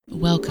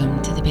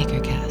Welcome to the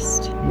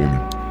BakerCast.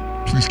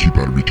 Warning, please keep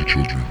out of reach of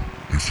children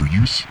and for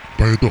use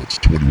by adults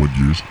 21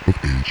 years of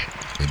age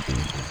and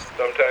older.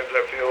 Sometimes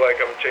I feel like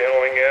I'm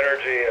channeling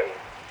energy, and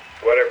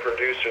what I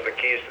produce are the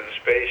keys to the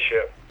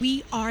spaceship.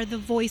 We are the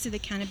voice of the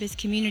cannabis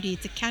community.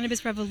 It's a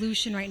cannabis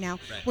revolution right now.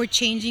 Right. We're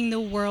changing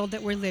the world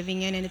that we're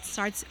living in, and it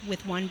starts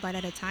with one bud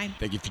at a time.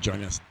 Thank you for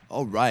joining us.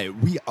 All right,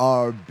 we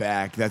are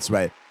back. That's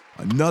right.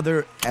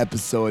 Another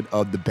episode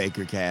of the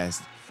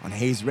BakerCast on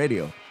Hayes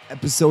Radio.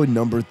 Episode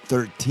number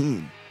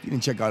 13. If you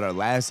didn't check out our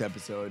last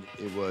episode,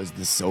 it was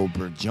the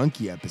Sober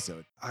Junkie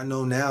episode. I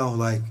know now,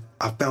 like,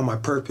 I found my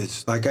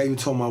purpose. Like, I even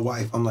told my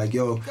wife, I'm like,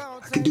 yo,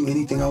 I can do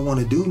anything I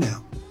want to do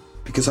now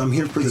because I'm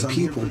here for the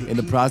people. In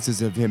the process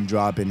of him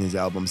dropping his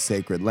album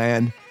Sacred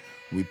Land,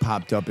 we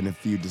popped up in a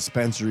few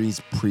dispensaries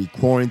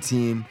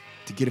pre-quarantine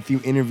to get a few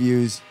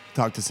interviews,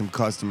 talk to some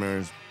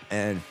customers,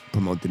 and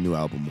promote the new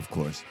album, of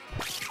course.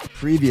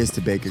 Previous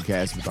to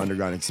BakerCast with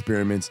Underground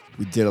Experiments,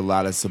 we did a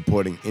lot of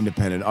supporting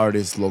independent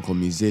artists, local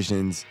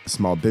musicians,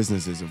 small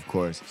businesses, of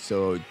course.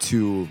 So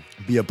to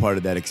be a part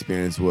of that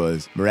experience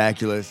was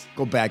miraculous.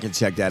 Go back and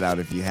check that out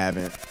if you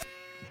haven't.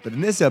 But in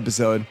this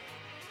episode,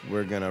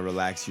 we're gonna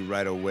relax you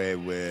right away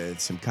with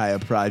some Kaya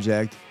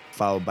Project,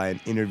 followed by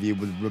an interview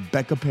with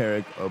Rebecca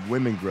Perrick of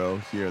Women Grow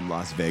here in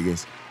Las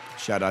Vegas.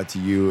 Shout out to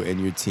you and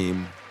your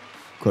team.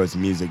 Of course,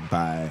 music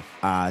by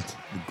Ott,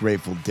 The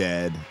Grateful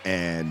Dead,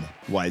 and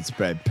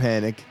Widespread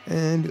Panic.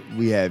 And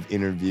we have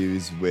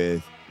interviews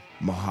with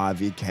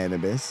Mojave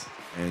Cannabis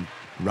and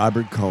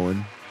Robert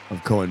Cohen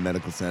of Cohen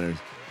Medical Centers.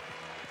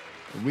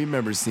 We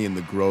remember seeing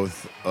the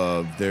growth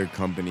of their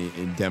company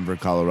in Denver,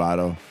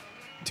 Colorado.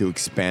 To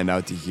expand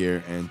out to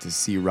here and to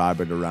see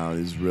Robert around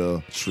is a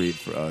real treat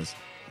for us.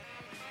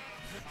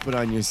 Put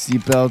on your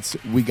seatbelts.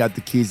 We got the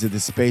keys to the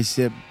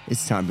spaceship.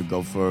 It's time to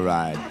go for a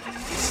ride.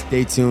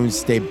 Stay tuned,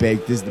 stay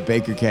baked. This is the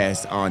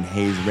BakerCast on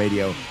Hayes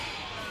Radio.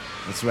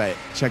 That's right.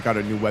 Check out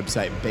our new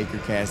website,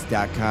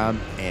 bakercast.com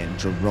and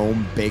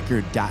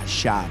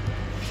jeromebaker.shop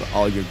for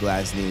all your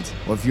glass needs.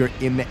 Or if you're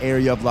in the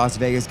area of Las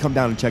Vegas, come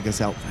down and check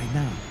us out right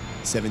now.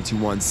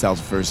 721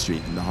 South 1st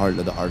Street in the heart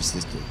of the Arts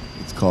District.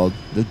 It's called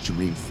The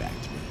Dream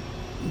Factory.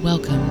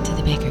 Welcome to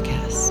the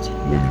BakerCast.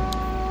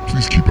 Warning,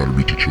 please keep out of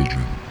reach of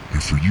children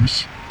and for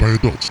use by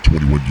adults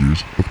 21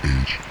 years of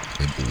age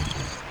and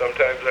older.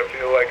 Sometimes I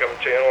feel like I'm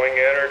channeling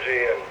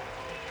energy, and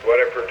what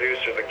I produce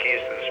are the keys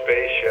to the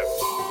spaceship.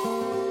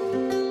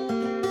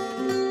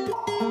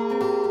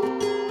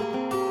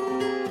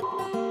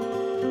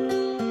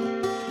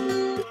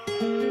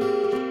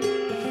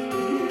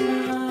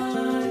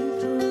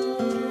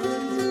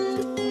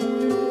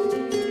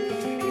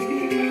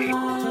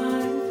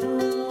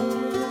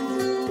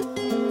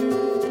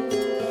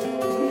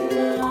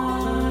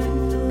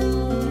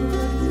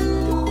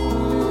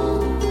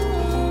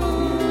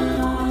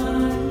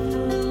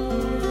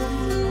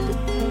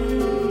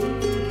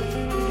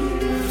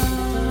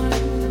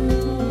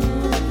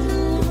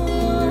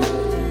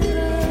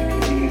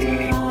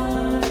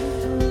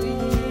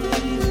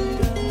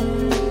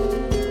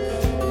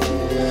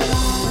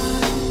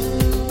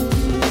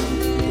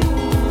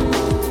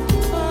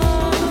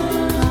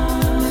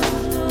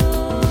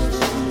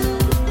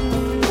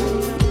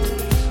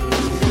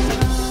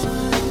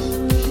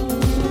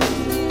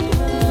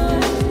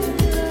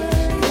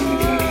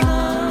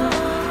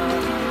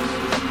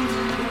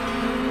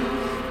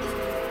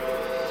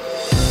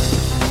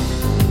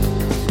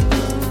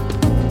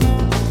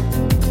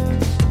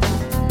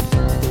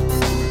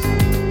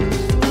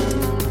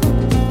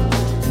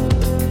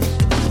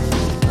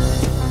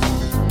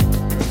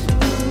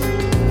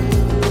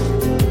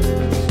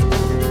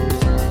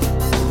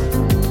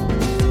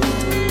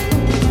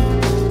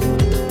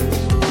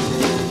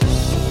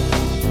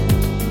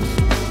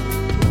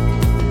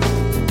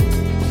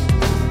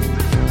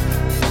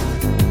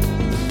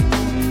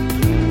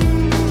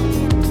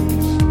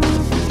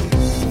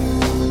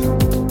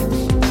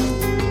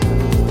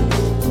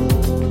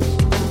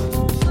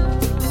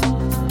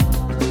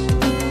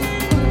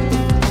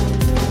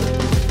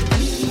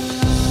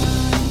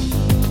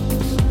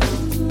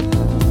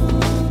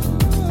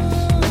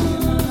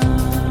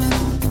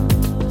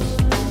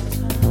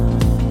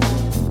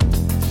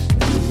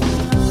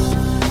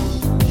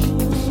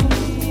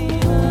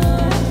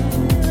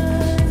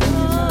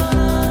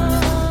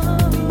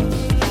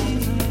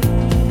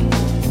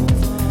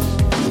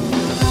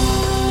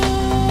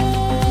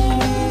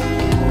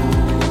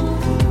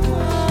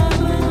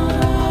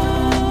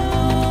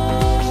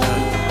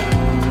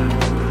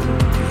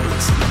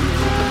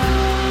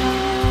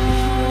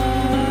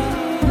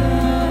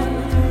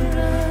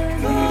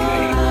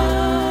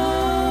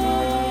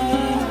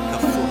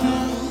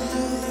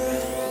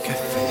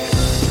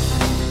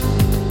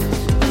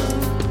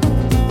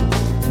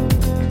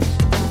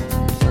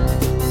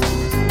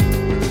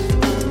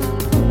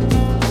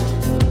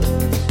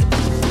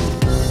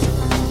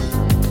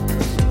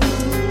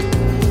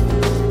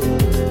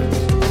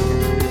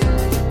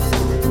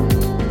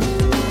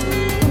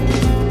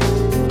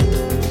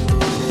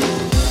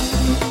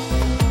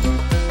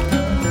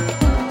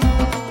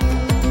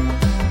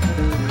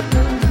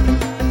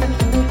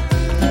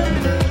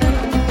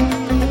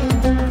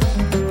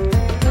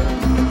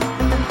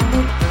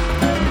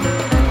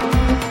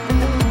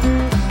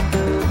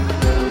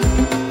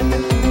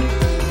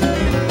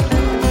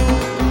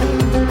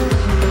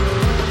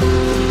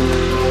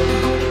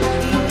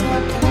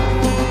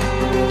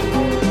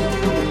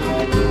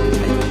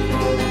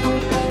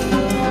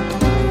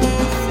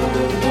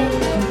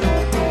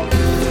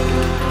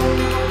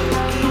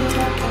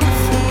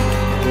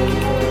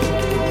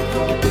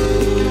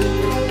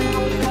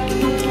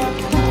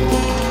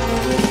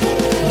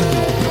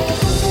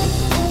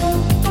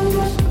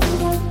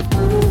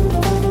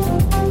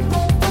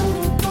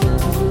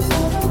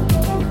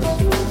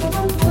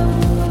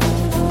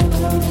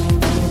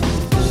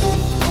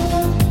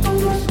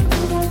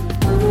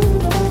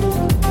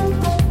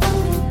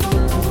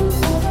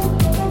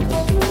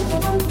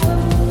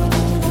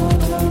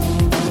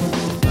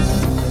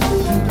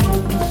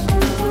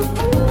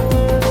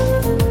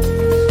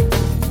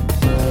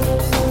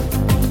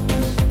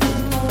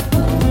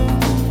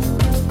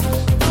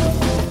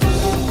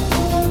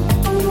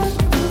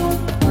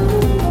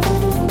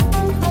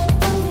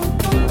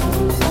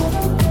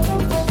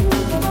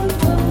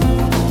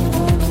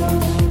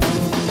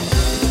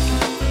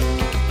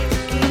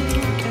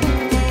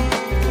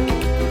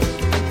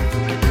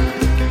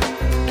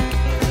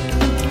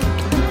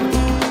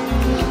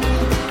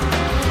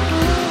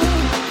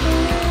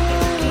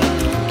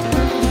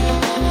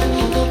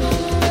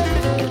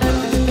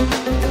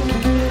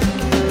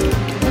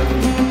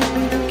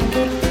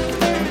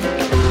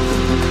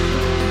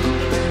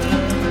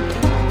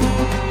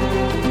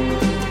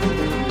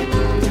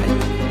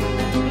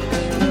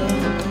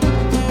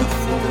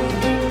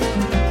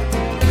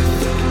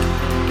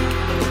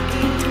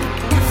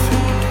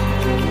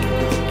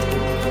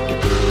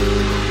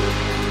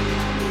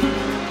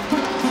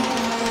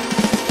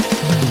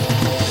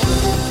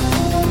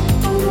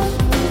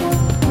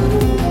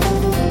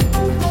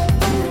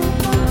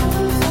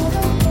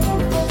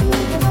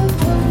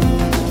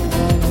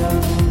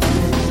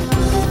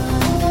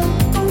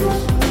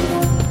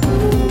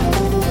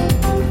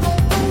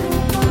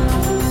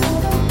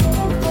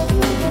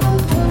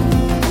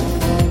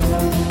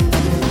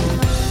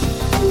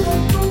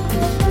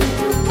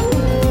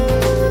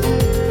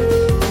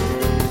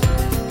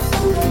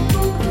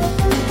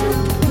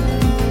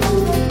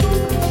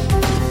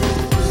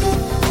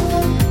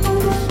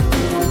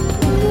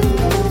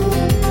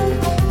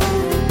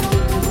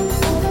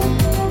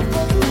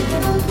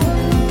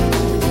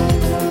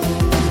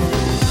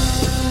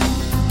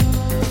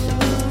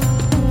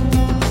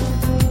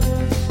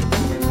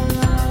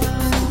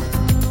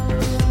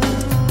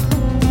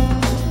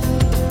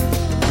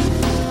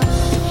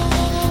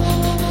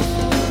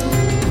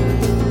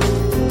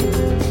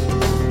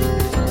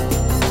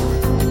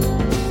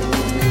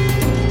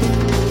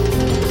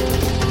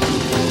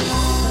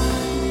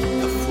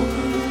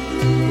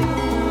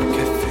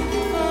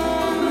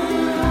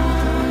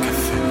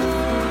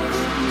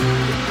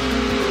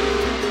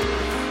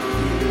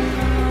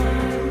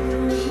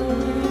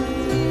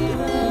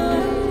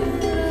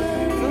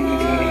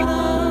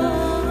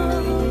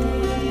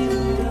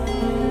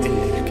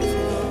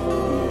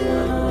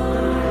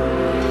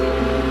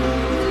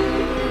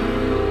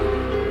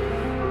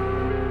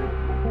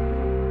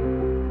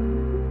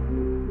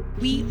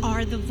 We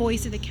are the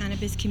voice of the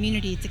cannabis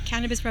community. It's a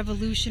cannabis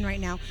revolution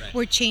right now.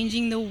 We're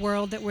changing the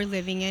world that we're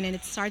living in, and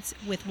it starts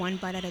with one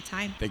bud at a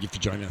time. Thank you for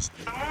joining us.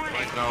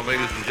 Right now,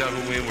 ladies and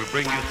gentlemen, we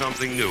bring you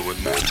something new. We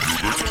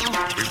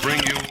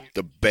bring you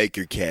The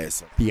Baker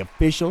Cast. The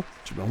official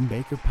Jerome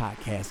Baker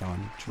podcast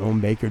on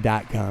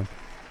JeromeBaker.com. And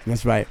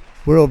that's right,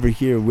 we're over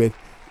here with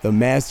the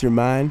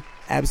mastermind,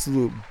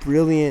 absolute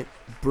brilliant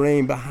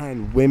brain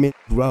behind Women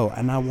Grow,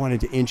 and I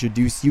wanted to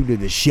introduce you to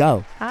the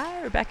show.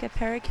 Hi, Rebecca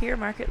Perrick here,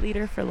 market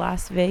leader for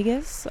Las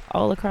Vegas,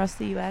 all across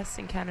the U.S.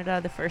 and Canada.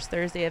 The first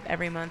Thursday of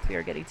every month, we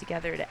are getting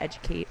together to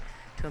educate,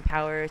 to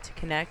empower, to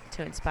connect,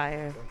 to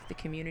inspire the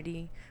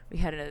community. We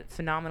had a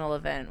phenomenal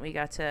event. We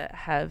got to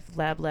have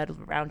lab-led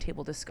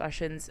roundtable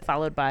discussions,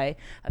 followed by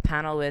a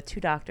panel with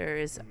two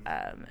doctors,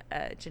 a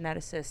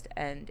geneticist,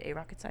 and a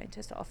rocket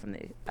scientist, all from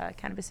the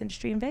cannabis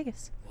industry in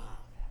Vegas.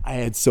 I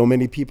had so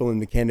many people in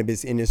the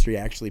cannabis industry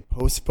actually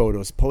post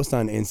photos, post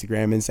on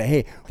Instagram and say,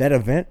 hey, that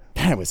event,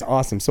 that was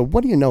awesome. So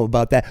what do you know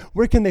about that?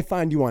 Where can they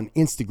find you on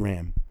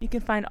Instagram? You can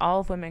find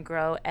all of Women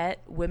Grow at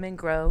Women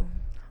Grow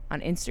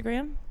on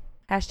Instagram.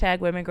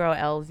 Hashtag Women Grow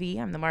LV.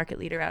 I'm the market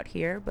leader out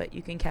here, but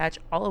you can catch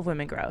all of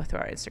Women Grow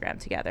through our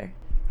Instagram together.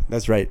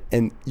 That's right.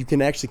 And you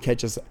can actually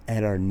catch us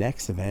at our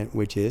next event,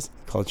 which is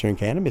Culture and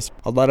Cannabis.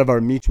 A lot of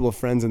our mutual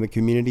friends in the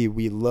community,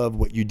 we love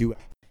what you do.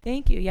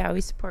 Thank you. Yeah,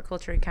 we support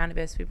Culture and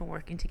Cannabis. We've been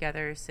working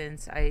together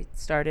since I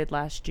started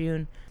last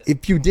June.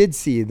 If you did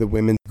see the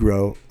Women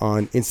Grow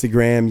on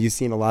Instagram, you've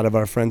seen a lot of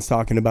our friends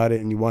talking about it,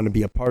 and you want to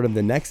be a part of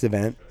the next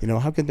event,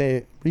 how could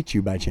they reach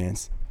you by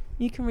chance?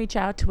 You can reach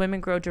out to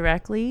Women Grow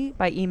directly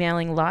by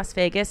emailing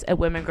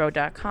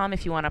lasvegas@womengrow.com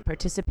if you want to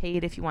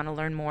participate, if you want to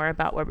learn more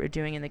about what we're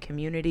doing in the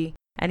community.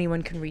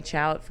 Anyone can reach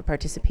out for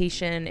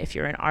participation. If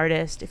you're an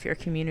artist, if you're a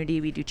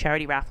community, we do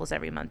charity raffles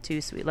every month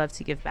too, so we love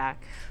to give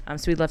back.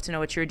 So we'd love to know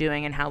what you're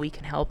doing and how we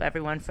can help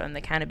everyone from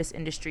the cannabis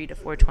industry to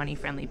 420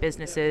 friendly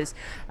businesses,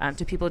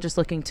 to people just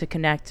looking to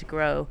connect, to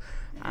grow,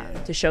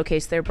 to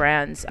showcase their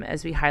brands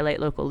as we highlight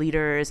local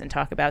leaders and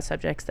talk about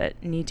subjects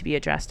that need to be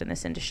addressed in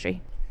this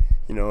industry.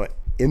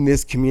 In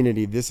this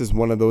community, this is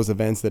one of those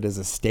events that is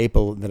a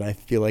staple that I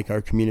feel like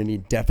our community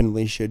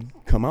definitely should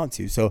come out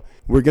to. So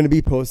we're going to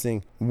be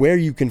posting where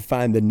you can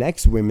find the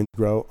next Women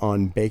Grow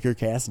on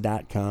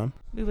BakerCast.com.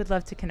 We would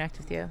love to connect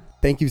with you.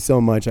 Thank you so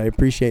much. I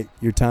appreciate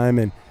your time,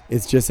 and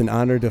it's just an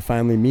honor to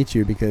finally meet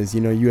you because,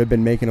 you have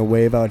been making a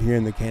wave out here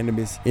in the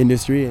cannabis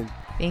industry. And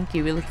thank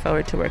you. We look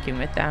forward to working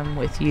with them,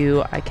 with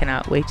you. I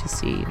cannot wait to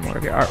see more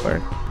of your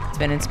artwork. It's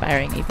been an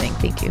inspiring evening.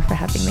 Thank you for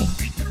having me.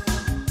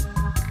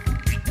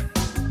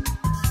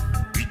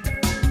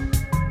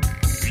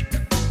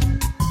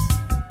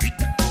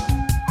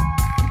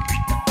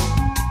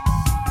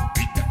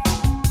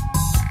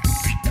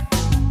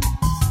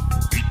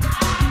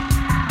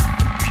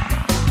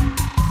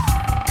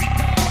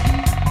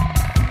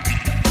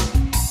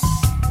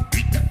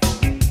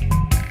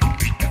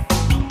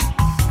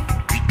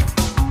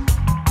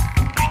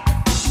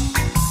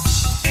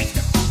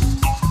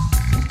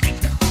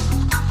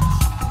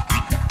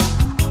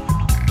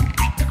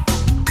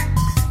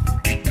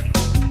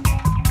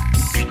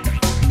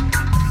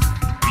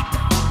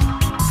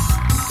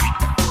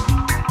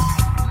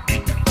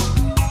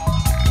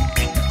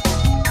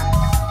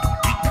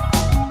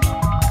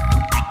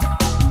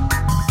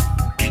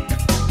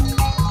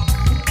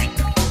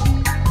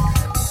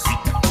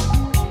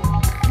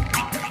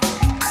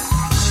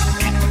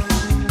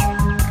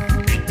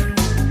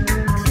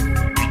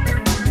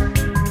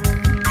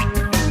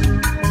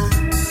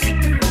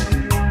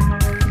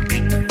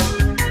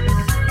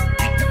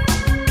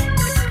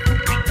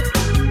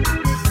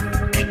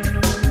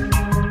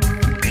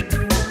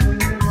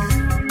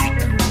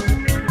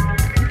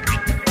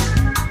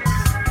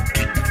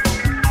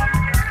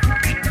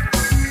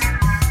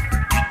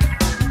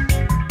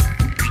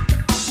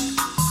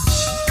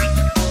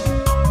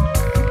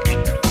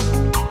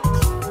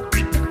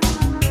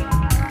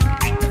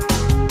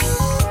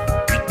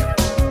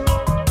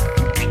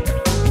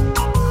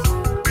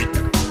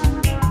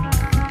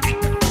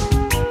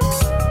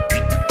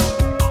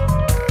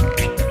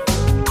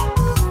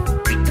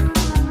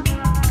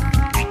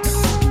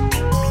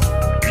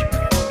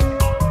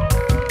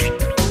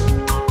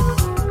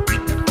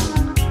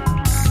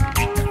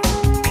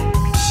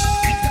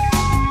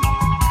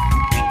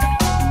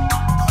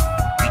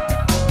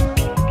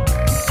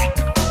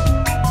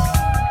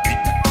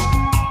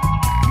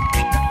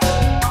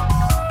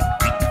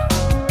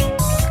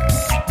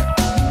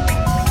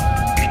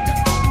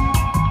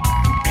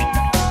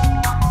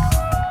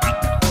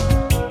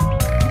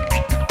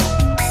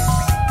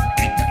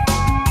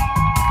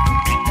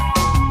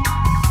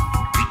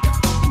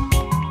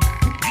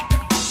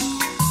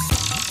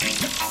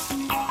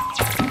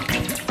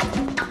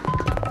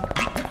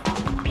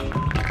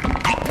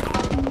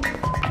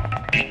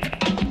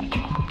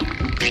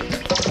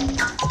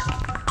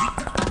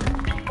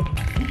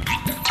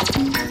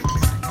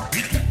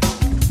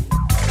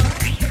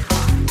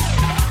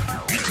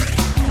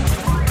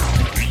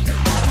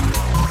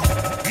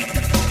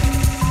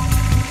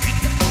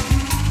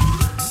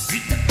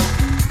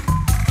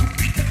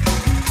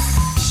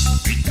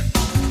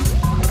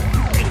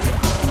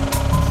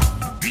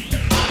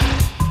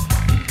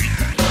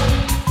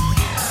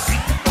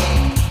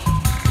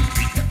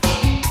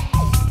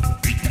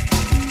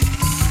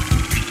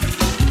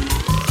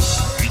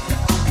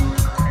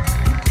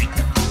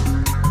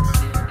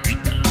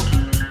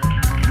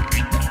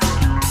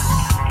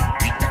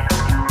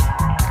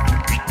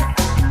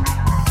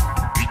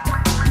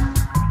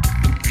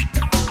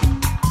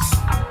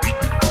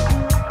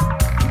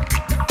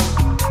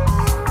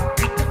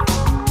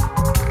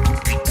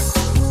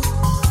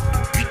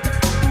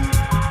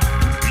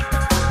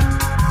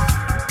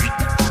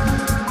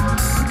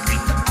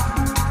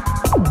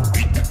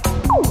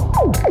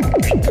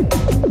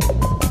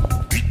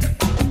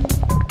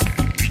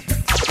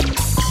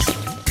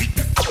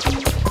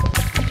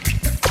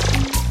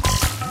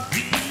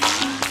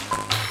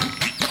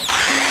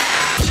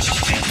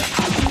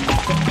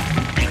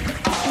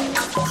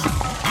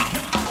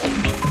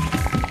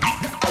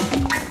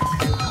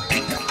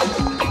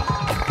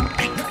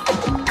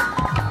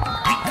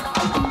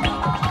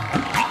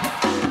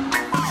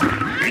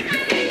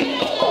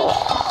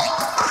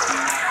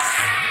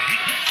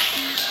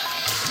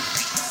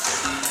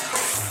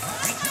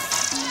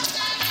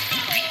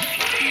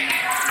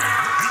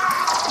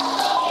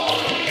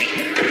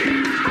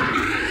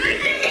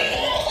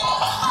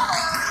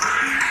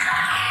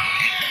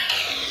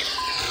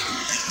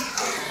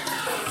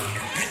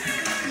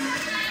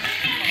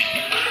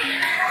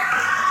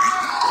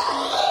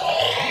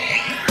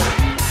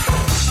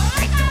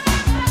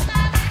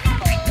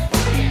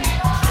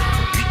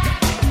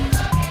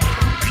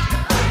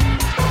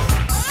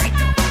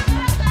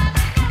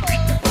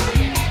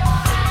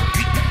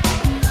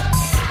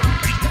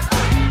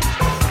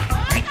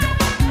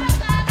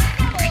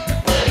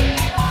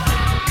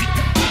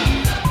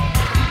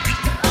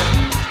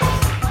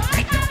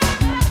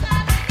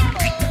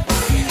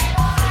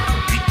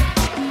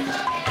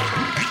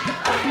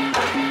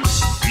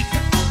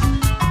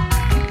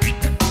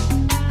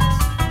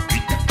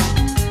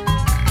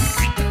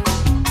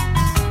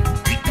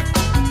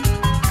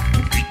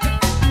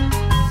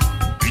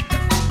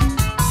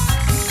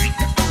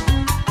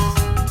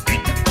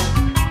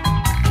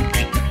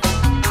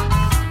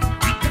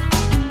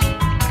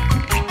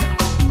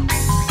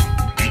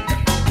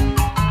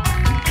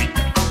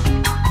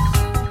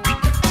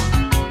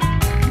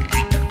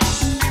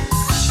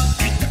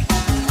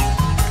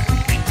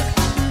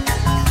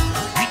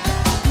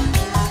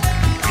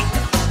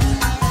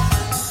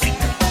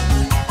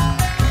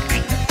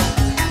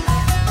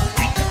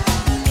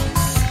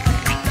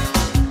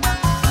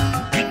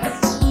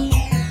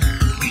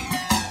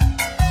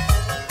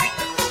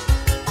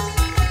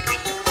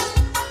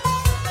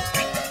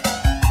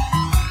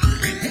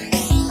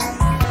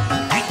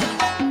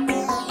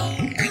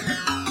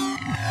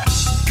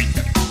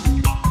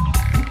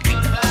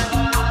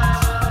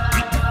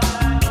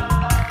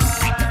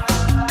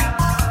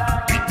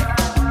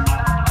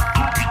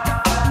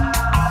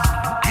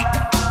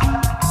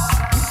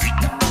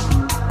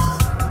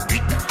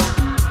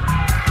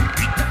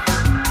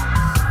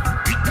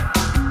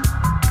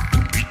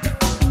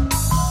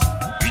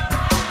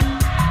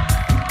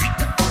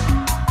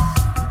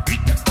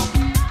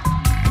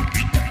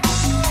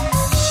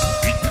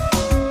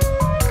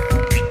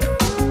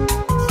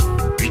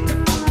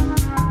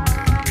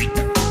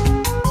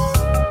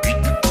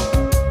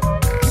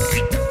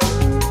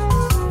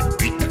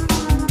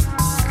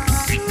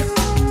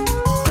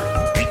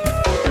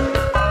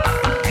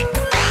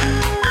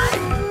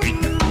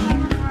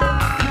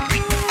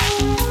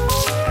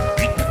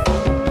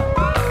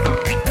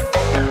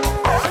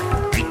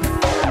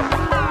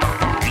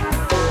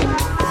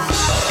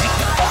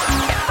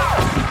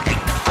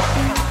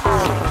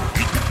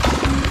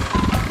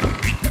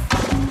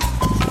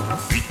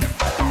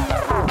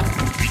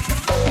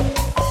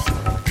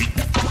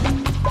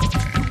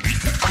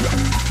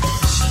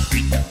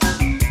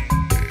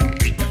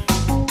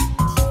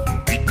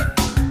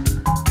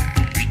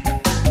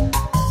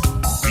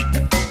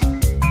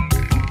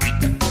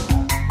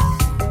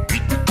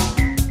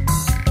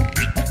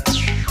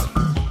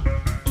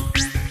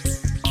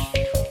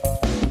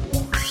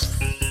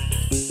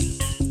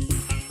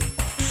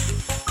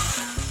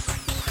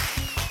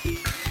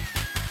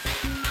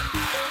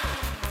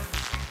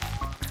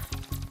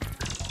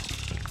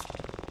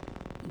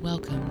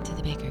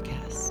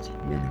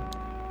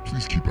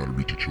 Please keep out of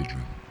reach of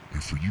children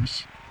and for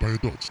use by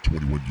adults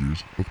 21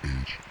 years of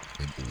age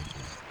and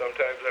older.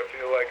 Sometimes I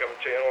feel like I'm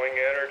channeling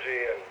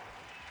energy, and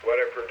what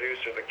I produce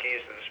are the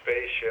keys to the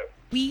spaceship.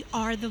 We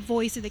are the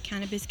voice of the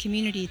cannabis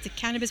community. It's a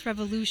cannabis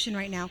revolution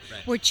right now.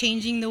 We're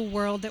changing the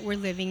world that we're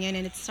living in,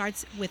 and it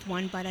starts with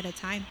one bud at a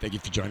time. Thank you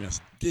for joining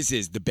us. This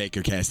is the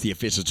BakerCast, the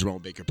official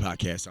Jerome Baker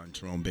podcast on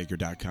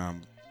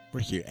JeromeBaker.com. We're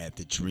here at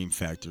the Dream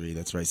Factory.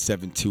 That's right,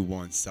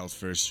 721 South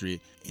First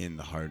Street in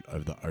the heart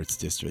of the Arts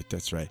District.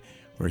 That's right.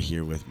 We're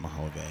here with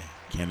Mojave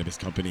Cannabis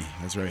Company.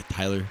 That's right,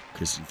 Tyler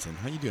Christensen.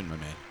 How you doing, my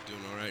man? Doing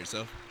all right,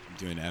 yourself? I'm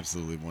doing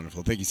absolutely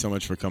wonderful. Thank you so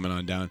much for coming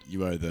on down.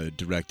 You are the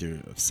director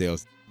of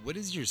sales. What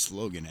is your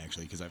slogan,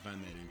 actually? Because I find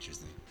that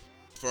interesting.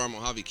 For our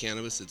Mojave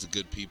Cannabis, it's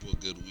good people,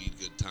 good weed,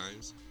 good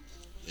times.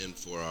 And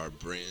for our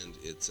brand,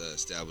 it's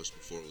established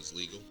before it was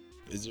legal.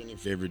 Is there any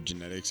favorite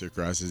genetics or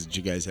crosses that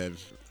you guys have?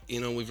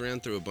 You know, we've ran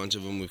through a bunch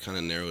of them. We've kind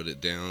of narrowed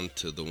it down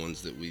to the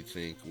ones that we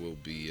think will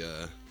be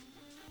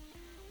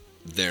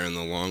there in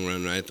the long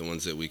run, right? The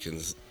ones that we can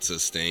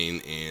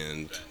sustain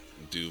and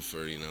do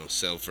for,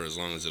 sell for as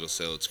long as it'll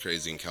sell. It's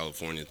crazy in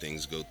California.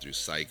 Things go through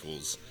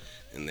cycles,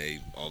 and they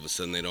all of a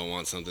sudden they don't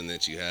want something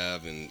that you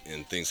have, and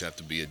things have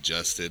to be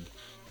adjusted.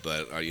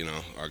 But,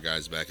 our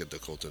guys back at the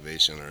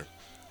cultivation are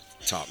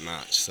top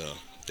notch, so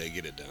they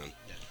get it done.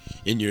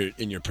 In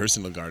your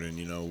personal garden,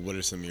 what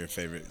are some of your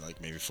favorite, like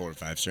maybe 4 or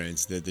 5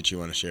 strains that you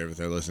want to share with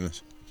our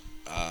listeners?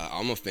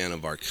 I'm a fan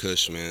of our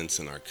Kush Mints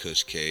and our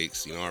Kush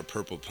Cakes. Our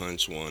Purple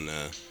Punch won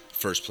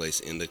first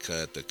place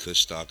indica at the Kush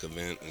Stock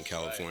event in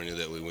California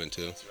that we went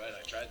to. That's right,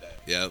 I tried that.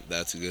 Yeah,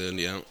 that's good.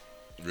 Yeah,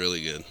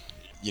 really good.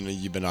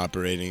 You've been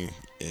operating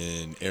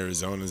in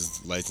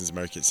Arizona's licensed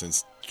market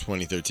since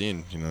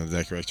 2013. Is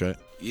that correct, right?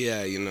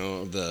 Yeah,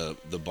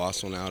 the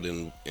boss went out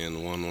and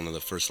won one of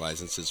the first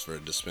licenses for a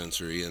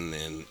dispensary, and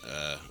then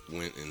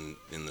went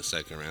in the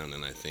second round,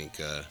 and I think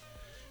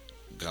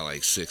got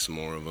like 6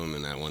 more of them,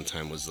 and at one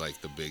time was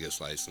like the biggest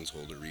license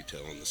holder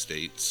retail in the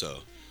state. So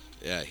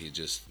yeah, he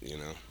just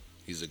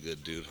he's a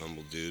good dude,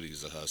 humble dude.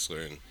 He's a hustler,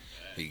 and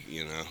he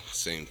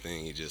same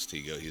thing.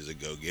 He's a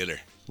go-getter.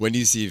 When do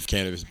you see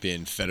cannabis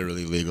being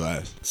federally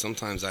legalized?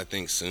 Sometimes I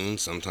think soon,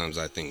 sometimes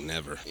I think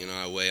never.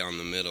 I weigh on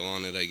the middle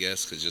on it, I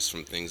guess, because just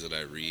from things that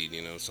I read,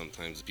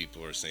 sometimes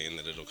people are saying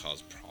that it'll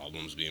cause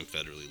problems being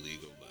federally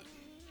legal, but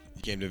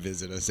you came to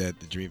visit us at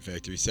the Dream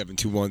Factory,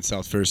 721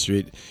 South First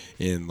Street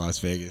in Las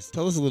Vegas.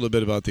 Tell us a little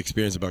bit about the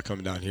experience about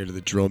coming down here to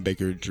the Jerome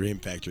Baker Dream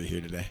Factory here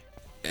today.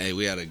 Hey,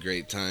 we had a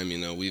great time.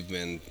 We've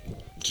been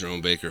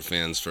Jerome Baker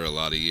fans for a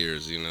lot of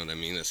years,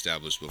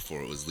 established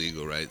before it was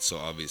legal, right? So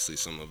obviously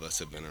some of us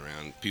have been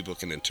around. People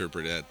can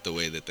interpret it the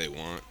way that they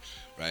want,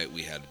 right?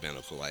 We had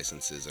medical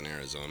licenses in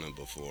Arizona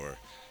before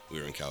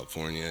we were in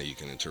California. You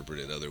can interpret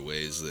it other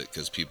ways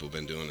because people have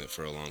been doing it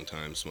for a long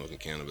time, smoking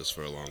cannabis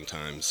for a long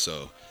time.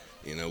 So,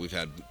 we've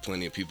had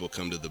plenty of people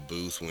come to the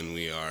booth when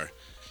we are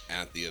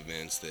at the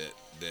events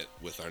that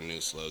with our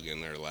new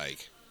slogan, they're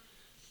like,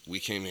 we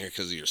came here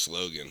because of your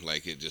slogan.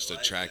 Like, it just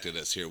attracted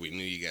us here. We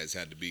knew you guys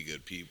had to be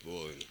good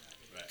people, and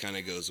kind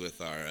of goes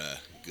with our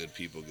good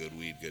people, good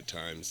weed, good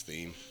times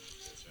theme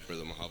for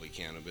the Mojave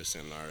Cannabis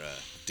and our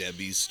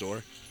Debbie's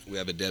store. We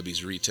have a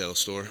Debbie's retail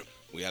store.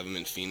 We have them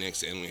in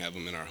Phoenix, and we have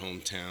them in our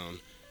hometown,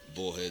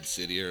 Bullhead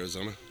City,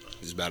 Arizona.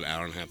 It's about an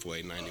hour and a half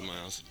away, 90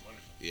 miles.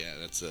 Yeah,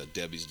 that's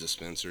Debbie's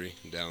dispensary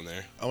down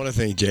there. I want to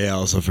thank Jay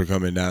also for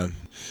coming down.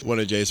 One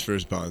of Jay's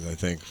first bonds, I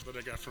think. That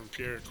I got from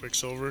Pierre at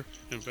Quicksilver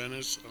in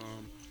Venice.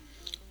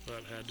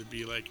 That had to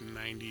be like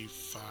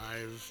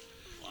 95,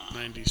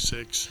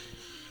 96,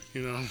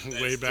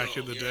 way back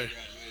in the day.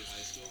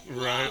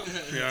 Right.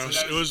 Yeah,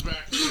 it was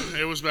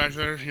back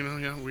there.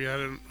 Yeah, we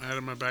had it. I had it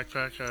in my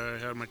backpack. I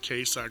had my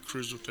case. I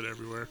cruised with it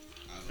everywhere.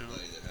 I have a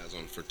buddy that has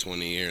one for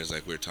 20 years,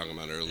 like we were talking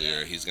about earlier.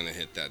 Yeah. He's gonna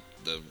hit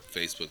the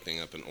Facebook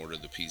thing up and order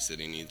the piece that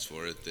he needs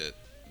for it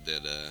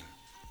that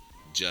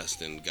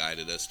Justin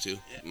guided us to. Yeah.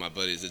 My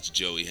buddy's, it's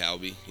Joey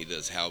Halby. He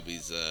does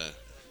Halby's.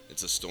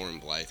 It's a store in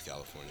Blythe,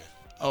 California.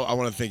 Oh, I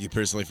want to thank you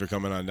personally for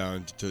coming on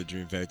down to the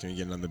Dream Factory and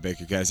getting on the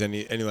BakerCast.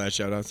 Any last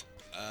shout-outs?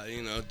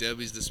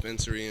 Debbie's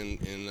dispensary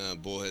in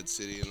Bullhead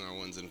City, and our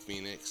ones in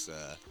Phoenix.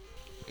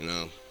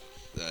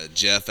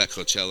 Jeff at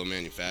Coachella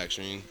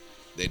Manufacturing.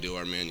 They do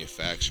our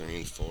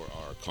manufacturing for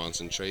our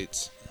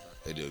concentrates.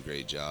 They do a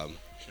great job.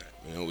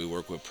 Sure. We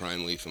work with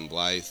Prime Leaf in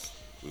Blythe.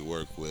 We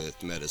work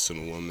with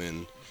Medicine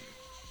Woman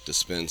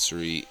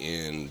Dispensary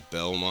in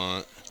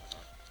Belmont,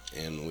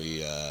 and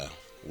we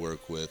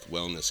work with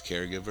Wellness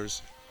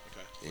Caregivers.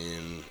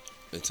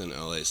 It's in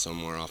LA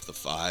somewhere off the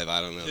 5.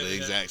 I don't know the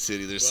exact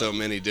city. There's so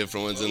many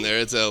different ones in there.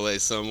 It's LA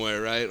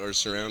somewhere, right? Or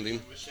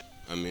surrounding.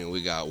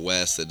 We got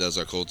Wes that does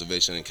our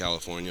cultivation in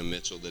California,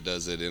 Mitchell that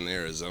does it in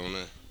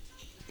Arizona,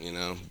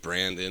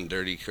 Brandon,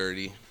 Dirty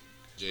Curdy.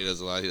 Jay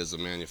does a lot. He does the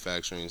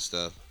manufacturing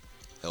stuff,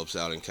 helps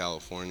out in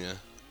California.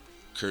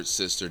 Kurt's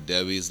sister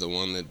Debbie's the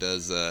one that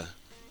does the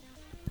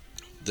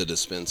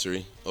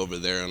dispensary over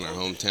there in our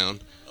hometown.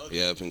 Okay.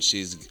 Yep, and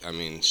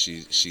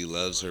she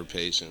loves her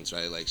patients,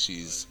 right? Like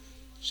she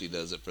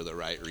does it for the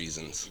right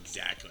reasons.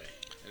 Exactly.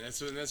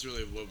 And that's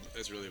really what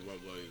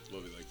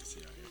we like to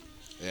see out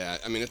here. Yeah,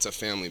 I mean, it's a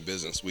family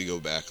business. We go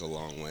back a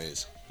long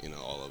ways,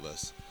 all of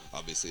us.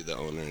 Obviously, the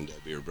owner and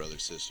Debbie are brother,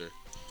 sister,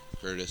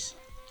 Curtis.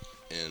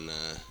 And,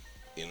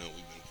 we've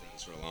been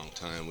friends for a long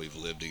time. We've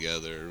lived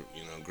together,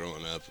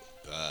 growing up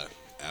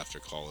after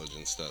college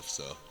and stuff.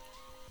 So,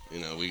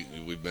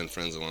 we've been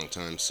friends a long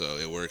time. So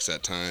it works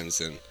at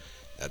times, and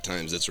at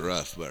times it's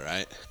rough, but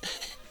right?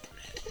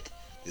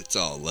 It's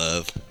all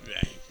love.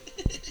 Right.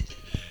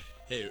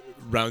 Hey,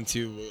 round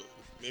two,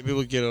 maybe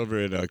we'll get over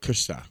at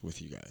Kushstock with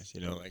you guys.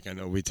 I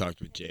know we talked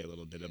with Jay a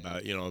little bit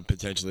about,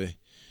 potentially.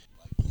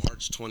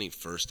 March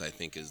 21st, I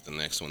think, is the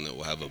next one that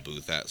we'll have a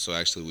booth at. So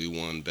actually, we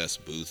won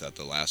best booth at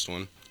the last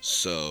one.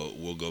 So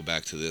we'll go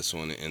back to this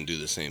one and do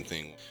the same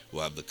thing.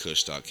 We'll have the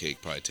Kushstock cake,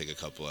 probably take a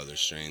couple other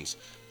strains.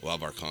 We'll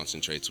have our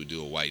concentrates. We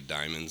do a White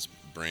Diamonds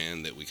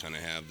brand that we kind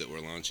of have that we're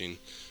launching.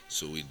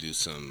 So we do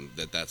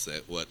that's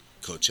what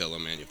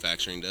Coachella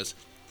Manufacturing does.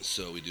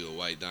 So we do a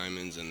White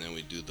Diamonds, and then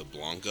we do the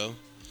Blanco,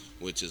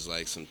 which is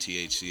like some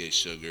THCA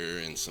sugar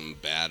and some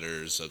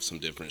batters of some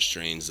different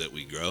strains that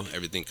we grow.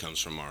 Everything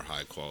comes from our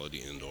high-quality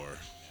indoor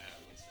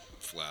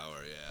flower,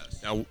 yeah.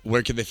 Now,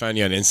 where can they find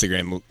you on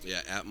Instagram?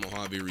 Yeah, at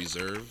Mojave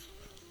Reserve,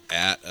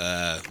 at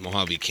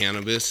Mojave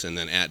Cannabis, and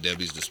then at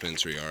Debbie's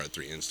Dispensary are our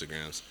 3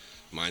 Instagrams.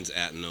 Mine's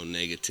at No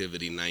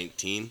Negativity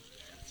 19.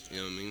 You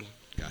know what I mean?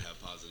 Gotta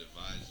have positive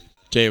vibes.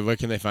 Jay, where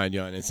can they find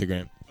you on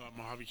Instagram?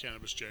 Mojave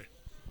Cannabis Jay.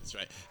 That's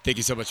right. Thank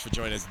you so much for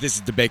joining us. This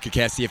is the Baker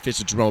Cast, the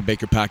official Jerome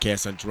Baker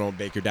podcast on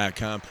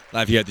JeromeBaker.com.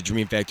 Live here at the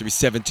Dream Factory,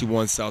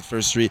 721 South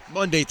 1st Street,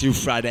 Monday through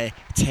Friday,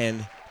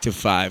 10 to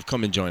 5.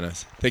 Come and join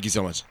us. Thank you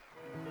so much.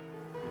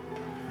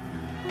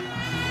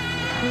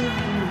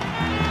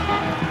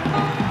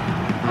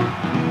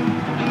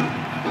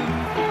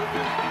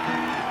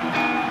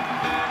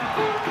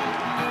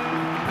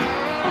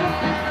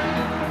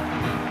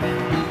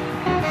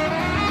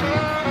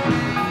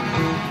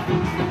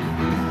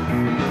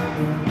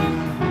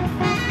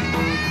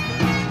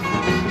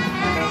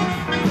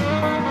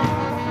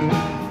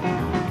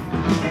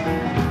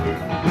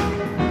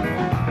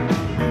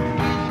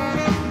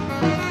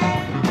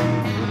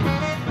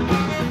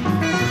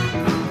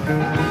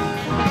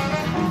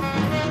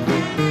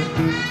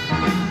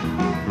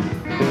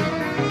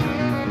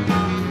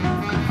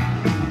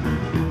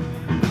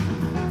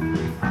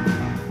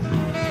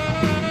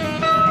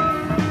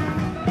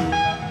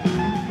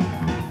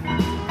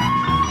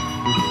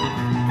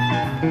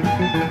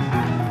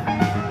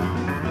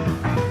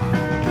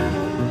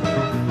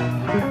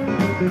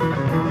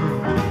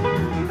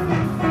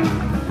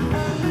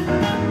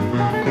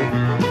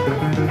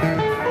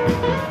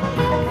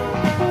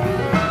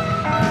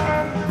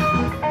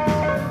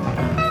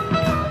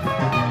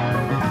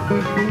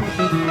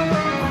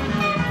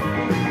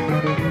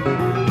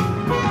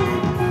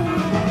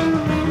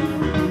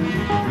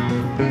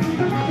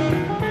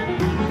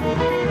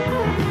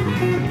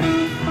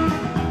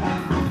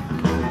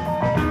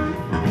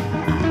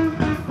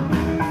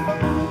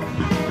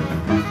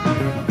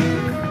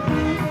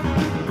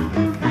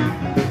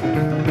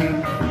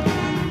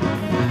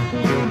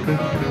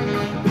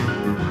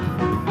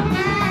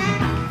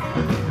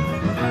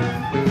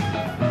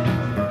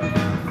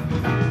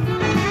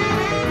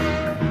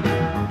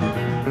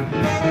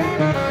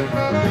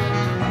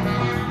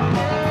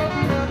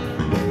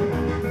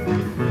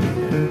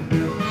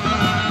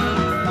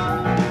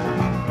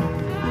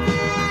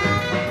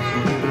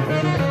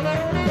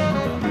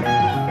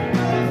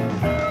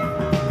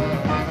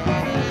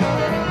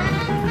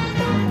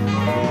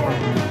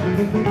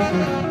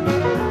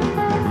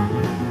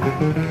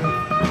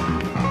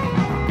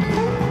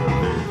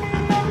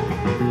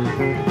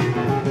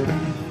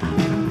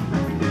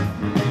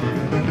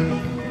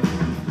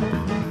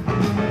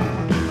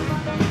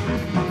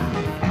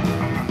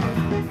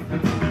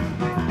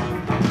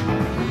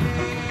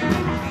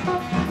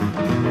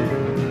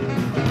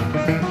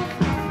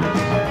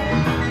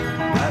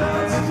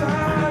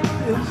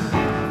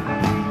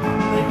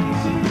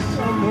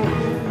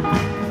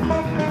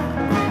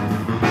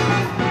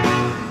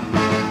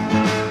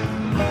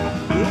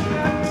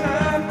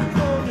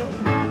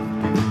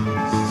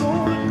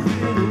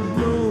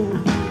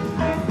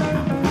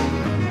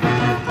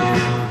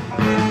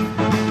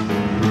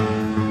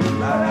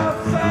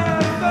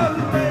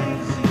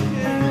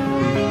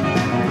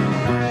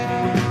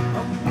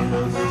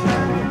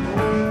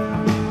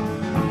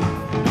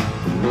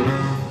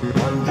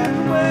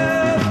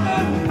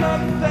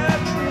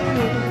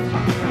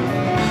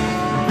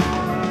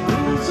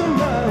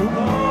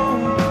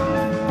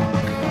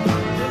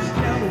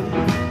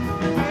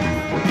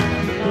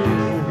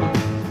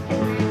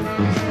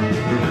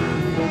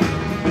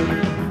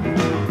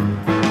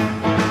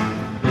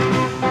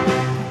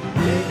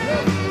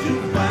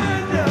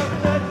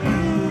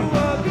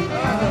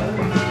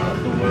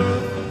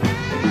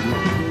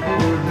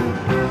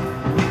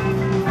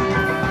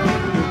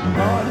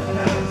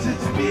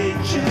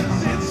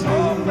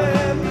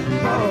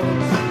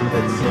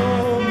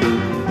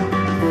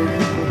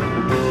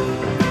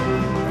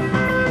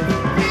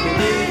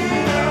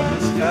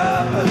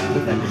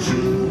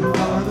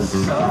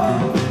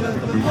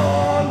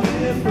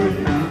 morning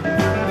break.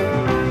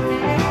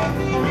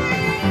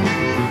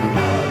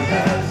 God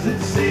has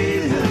its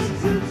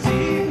seasons and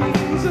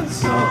teams and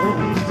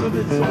songs of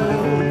its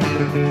own.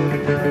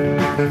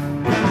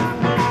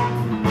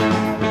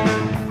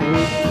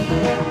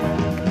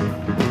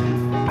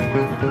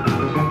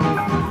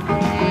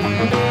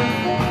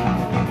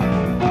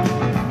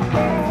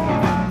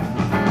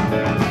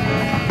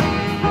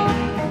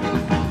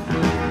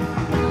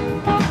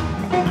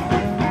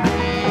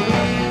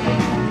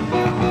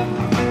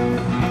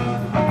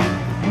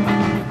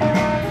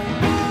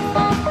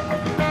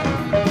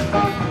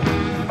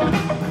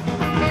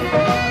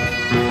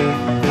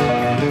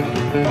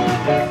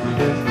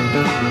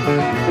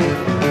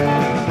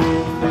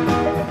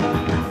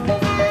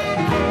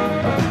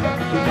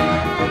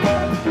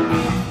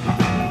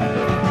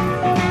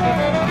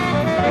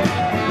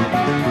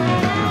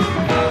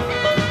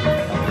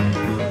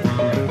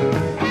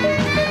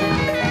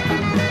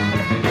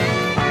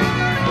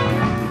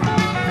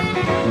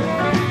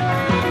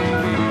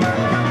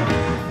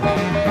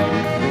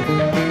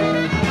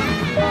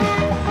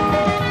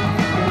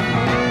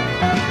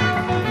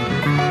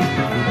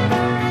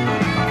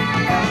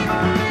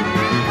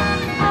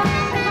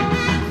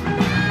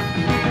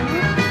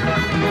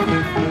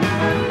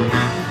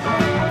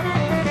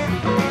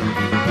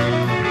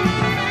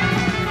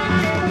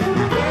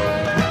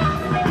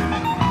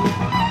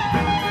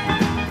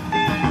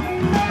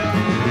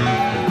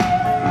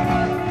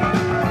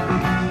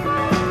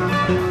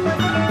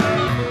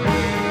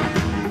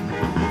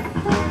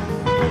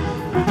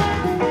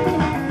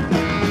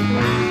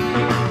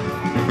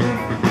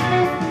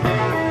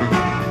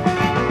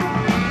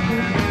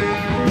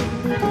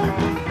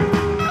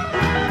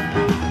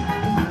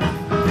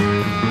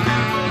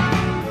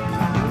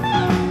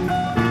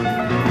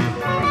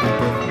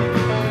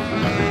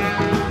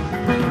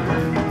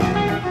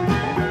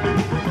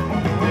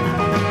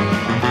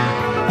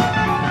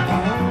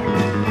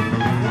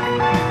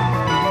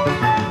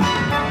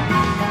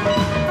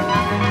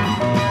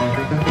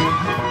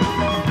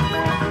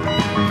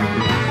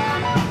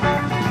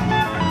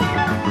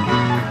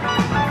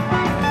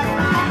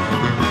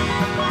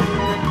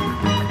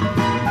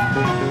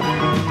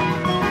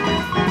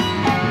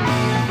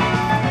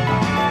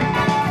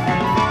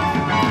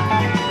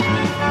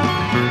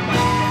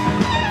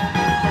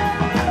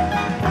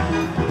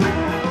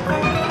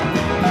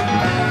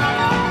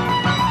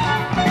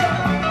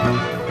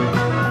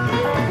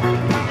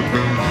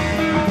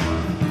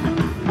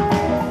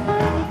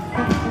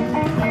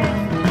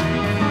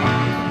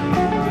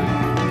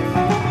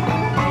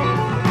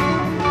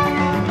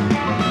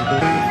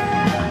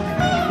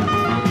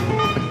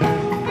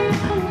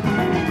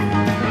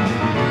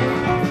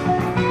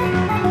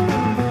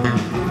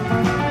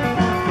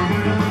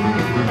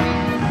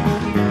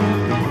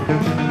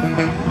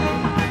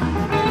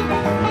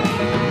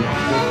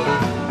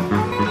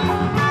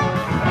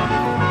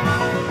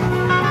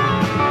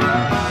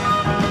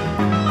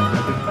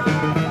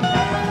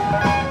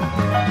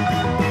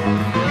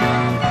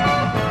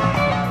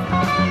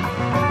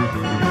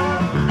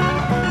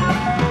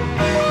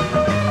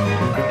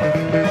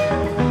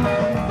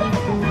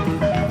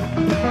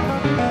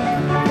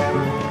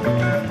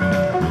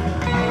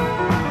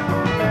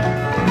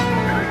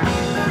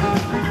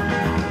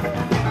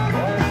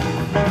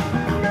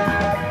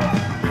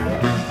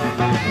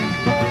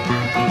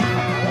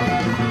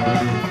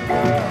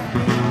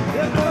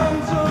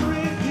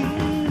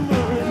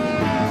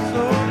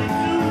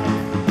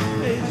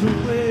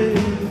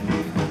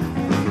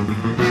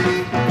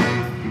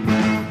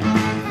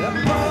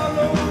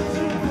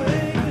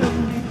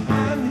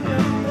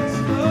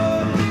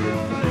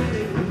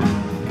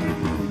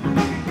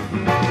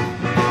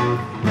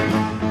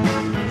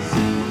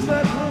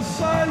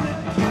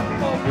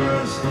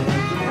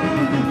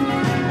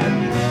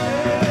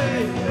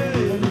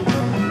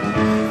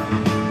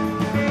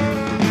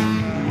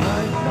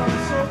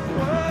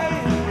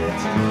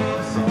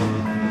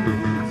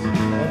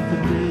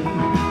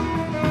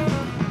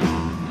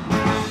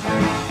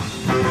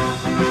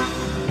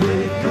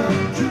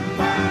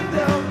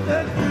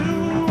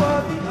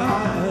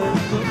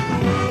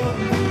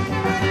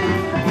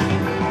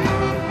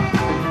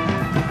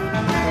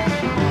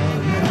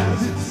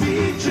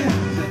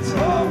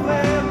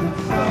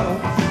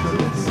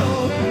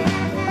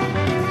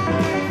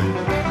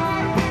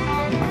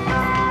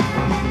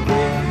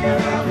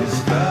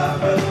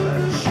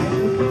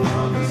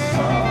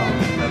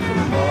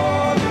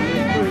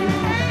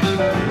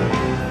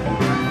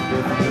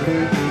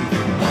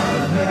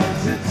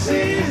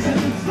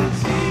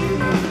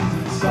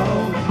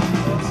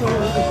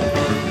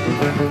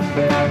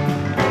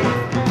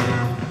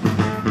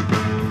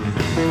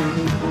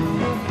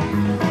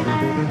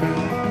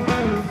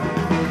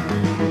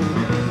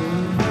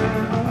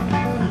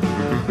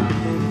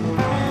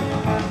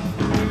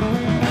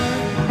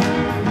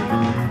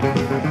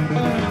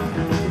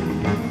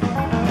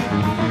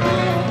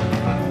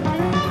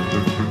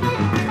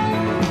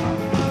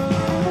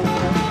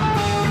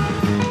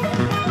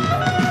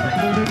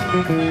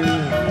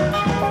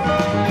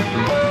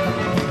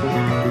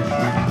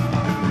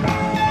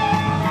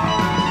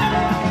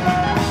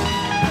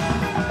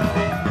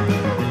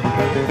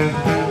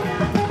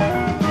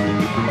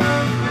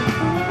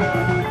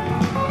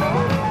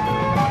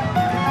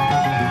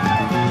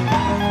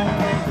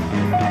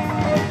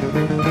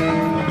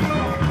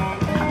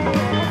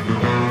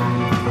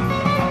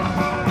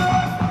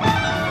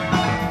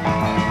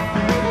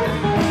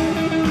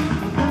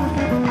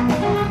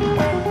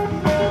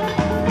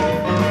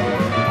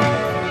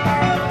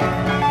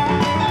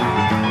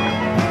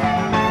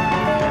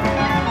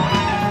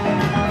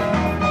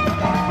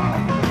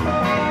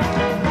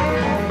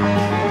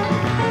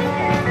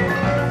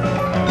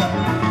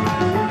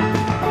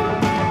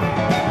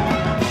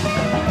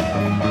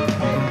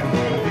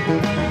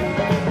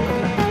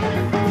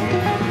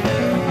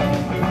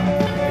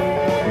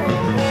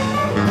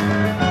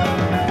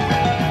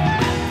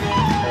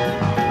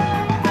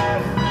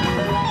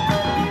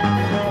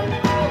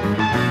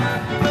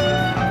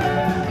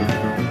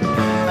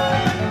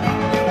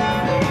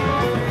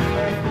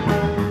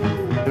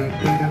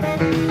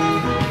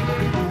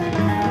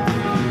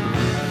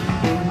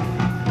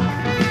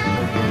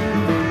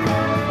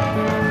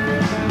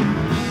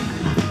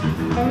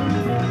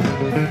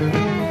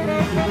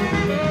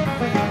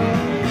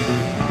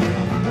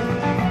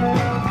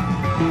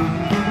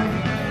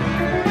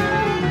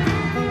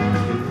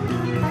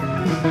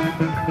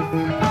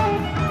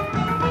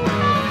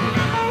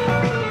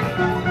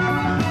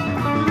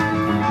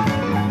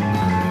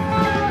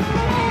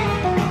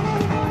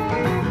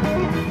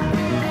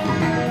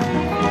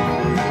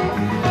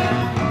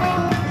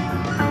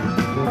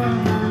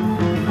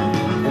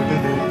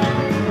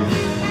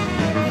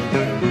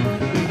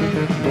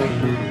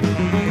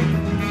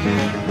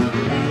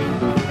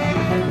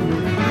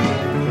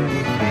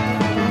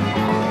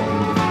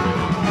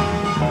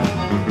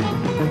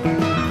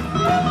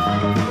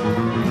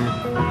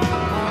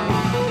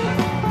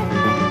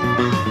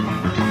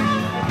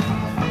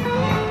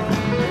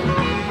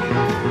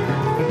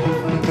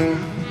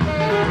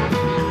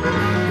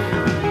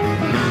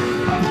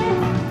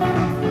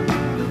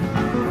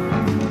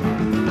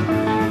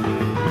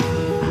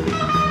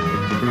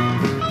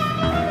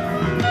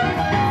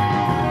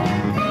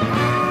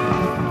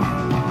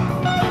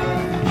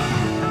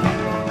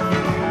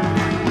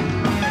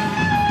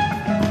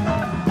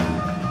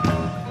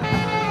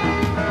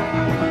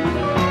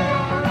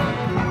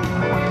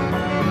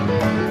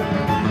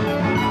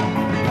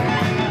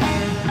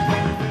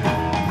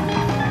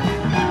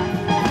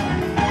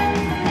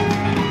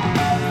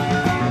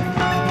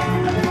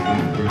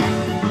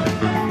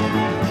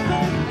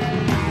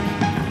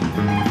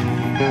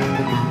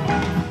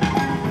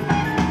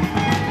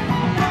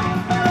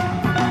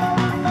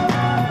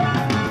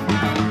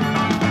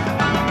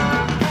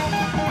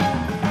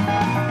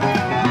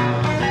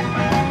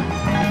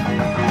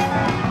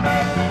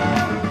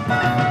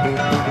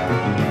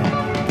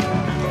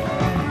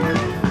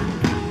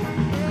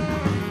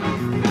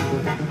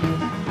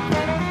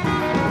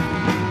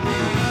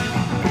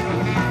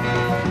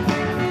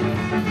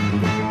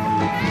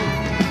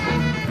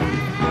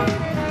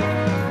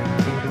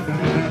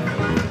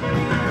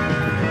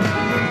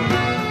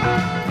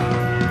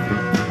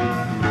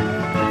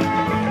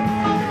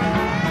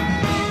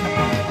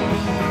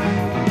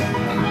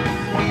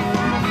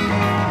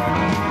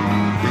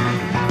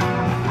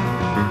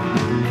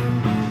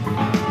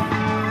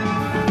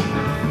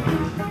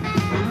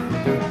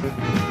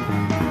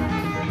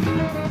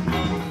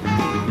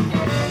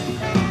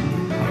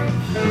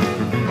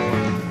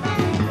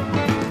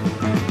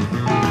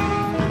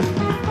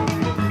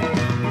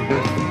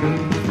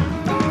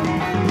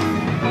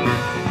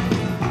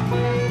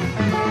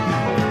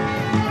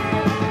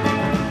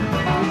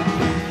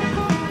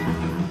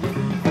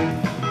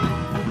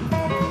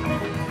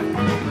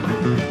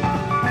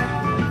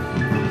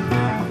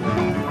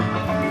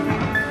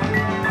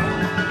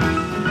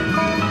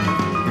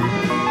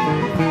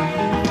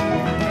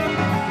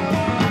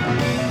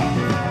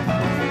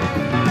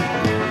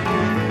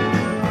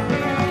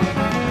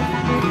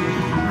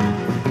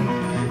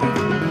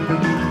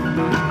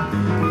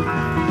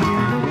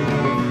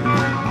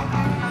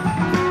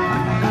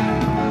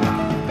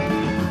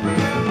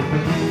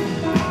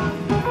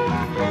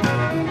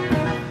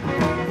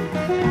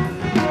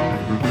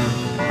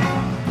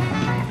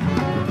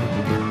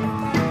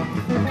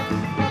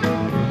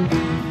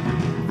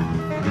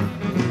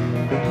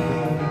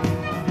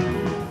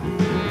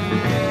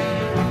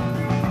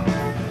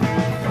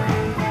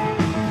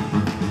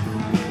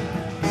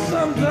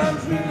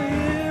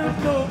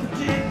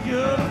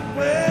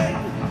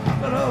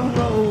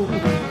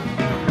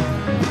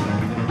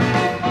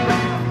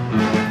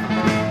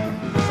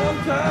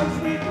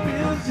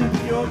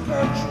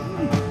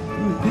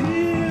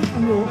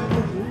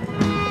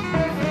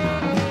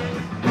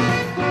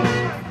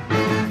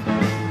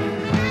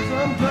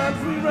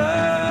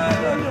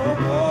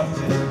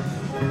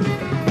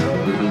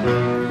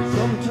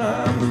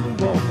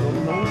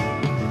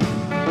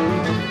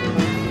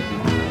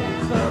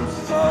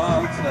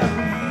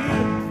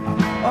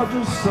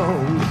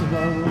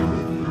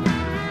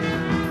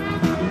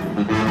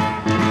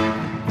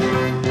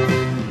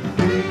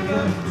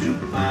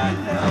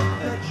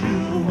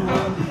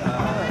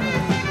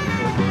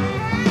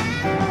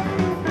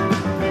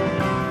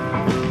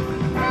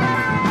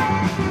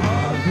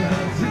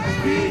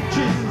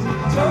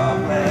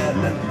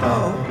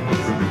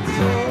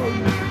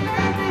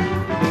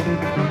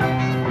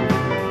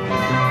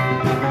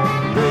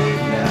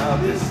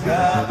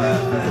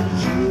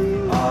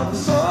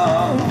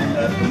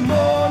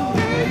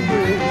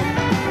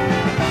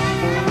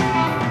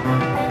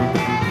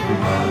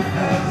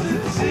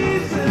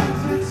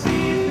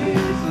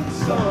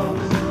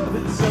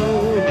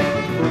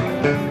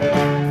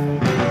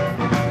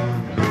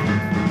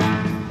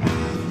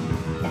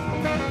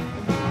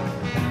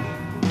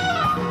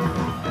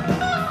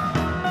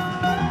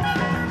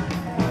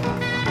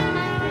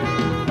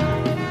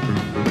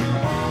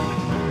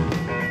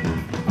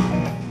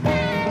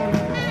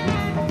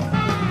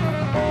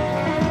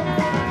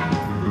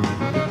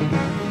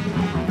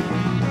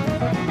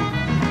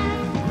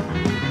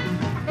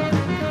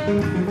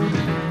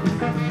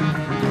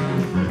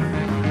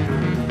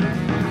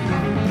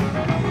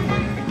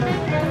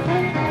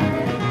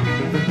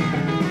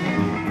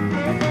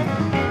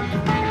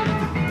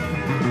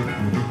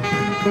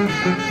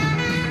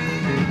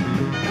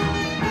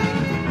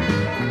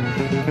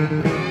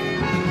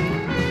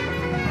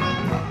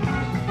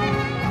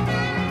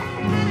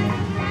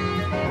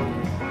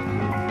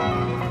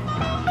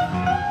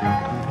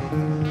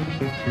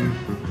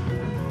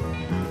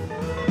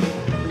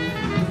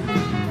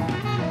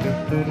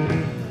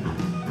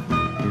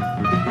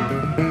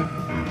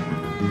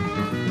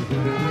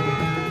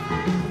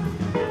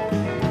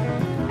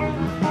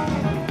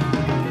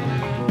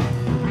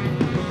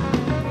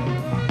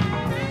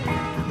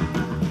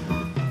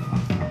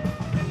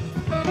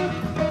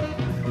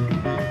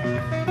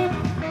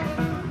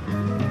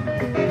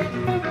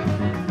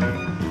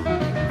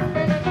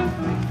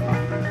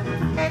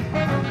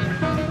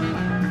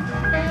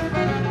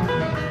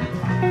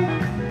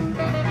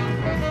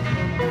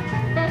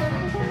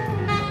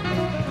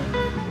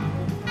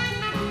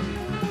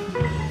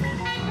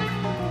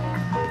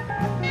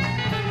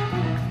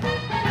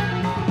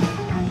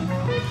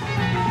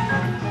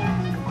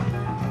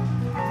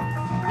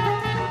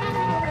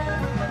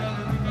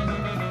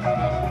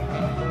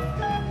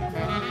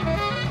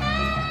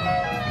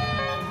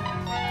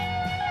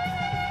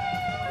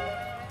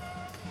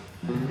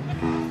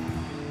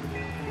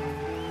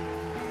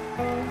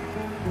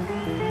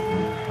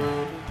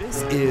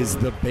 is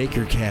the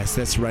Baker Cast.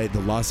 That's right,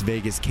 the Las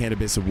Vegas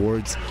Cannabis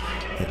Awards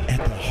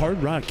at the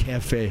Hard Rock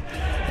Cafe.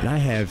 And I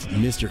have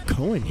Mr.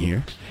 Cohen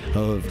here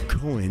of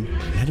Cohen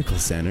Medical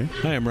Center.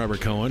 Hi, I'm Robert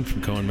Cohen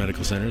from Cohen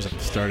Medical Centers. I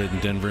started in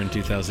Denver in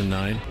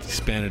 2009,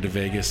 expanded to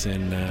Vegas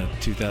in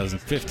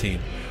 2015.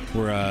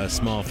 We're a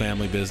small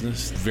family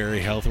business, very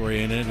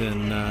health-oriented,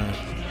 and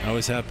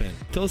always have been.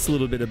 Tell us a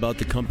little bit about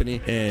the company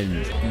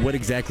and what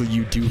exactly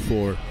you do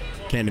for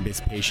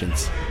cannabis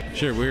patients.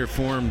 Sure, we were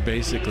formed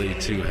basically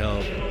to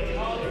help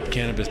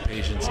cannabis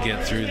patients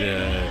get through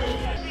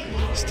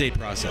the state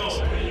process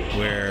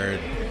where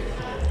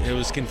it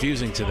was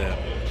confusing to them.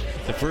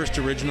 The first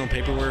original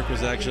paperwork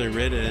was actually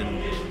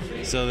written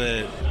so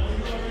that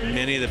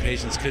many of the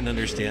patients couldn't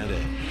understand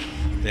it.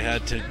 They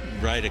had to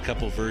write a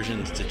couple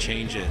versions to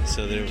change it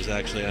so that it was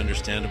actually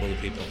understandable to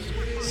people.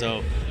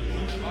 So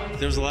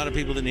there was a lot of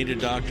people that needed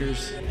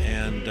doctors,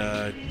 and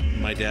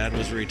my dad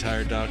was a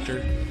retired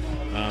doctor,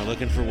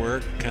 looking for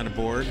work, kind of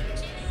bored,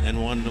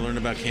 and wanted to learn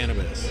about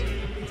cannabis.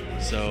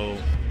 So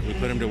we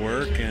put him to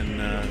work, and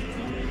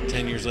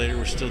 10 years later,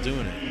 we're still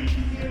doing it.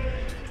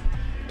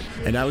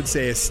 And I would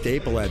say a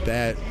staple at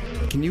that.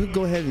 Can you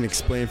go ahead and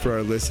explain for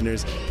our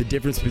listeners the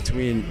difference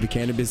between the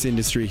cannabis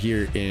industry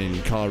here in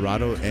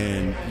Colorado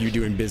and you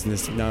doing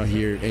business now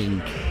here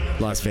in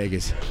Las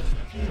Vegas?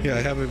 Yeah,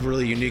 I have a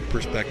really unique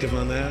perspective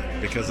on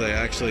that because I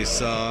actually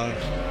saw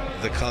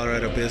the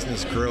Colorado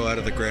business grow out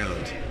of the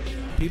ground.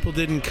 People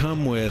didn't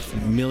come with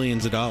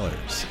millions of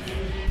dollars.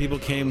 People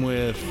came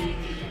with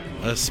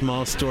a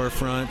small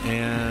storefront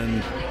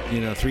and,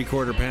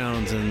 3/4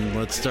 pounds, and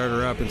let's start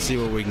her up and see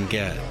what we can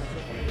get.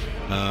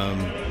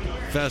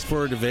 Fast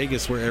forward to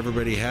Vegas, where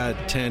everybody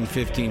had 10,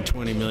 15,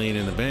 20 million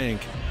in the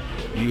bank.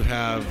 You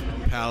have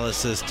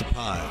palaces to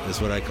pot, is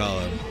what I call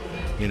them.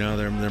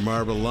 They're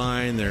marble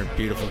lined, they're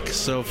beautiful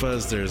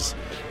sofas, there's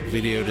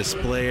video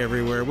display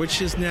everywhere,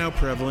 which is now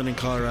prevalent in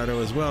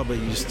Colorado as well, but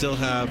you still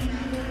have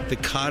the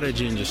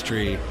cottage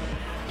industry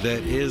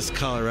that is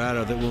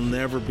Colorado that will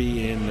never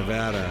be in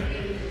Nevada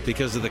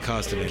because of the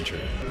cost of entry.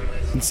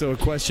 And so a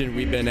question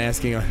we've been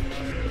asking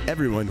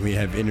everyone we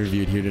have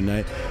interviewed here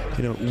tonight,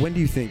 when do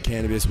you think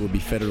cannabis will be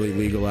federally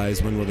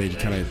legalized? When will they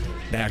kind of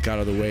back out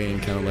of the way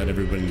and kind of let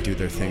everybody do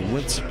their thing?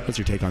 What's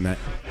your take on that?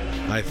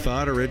 I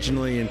thought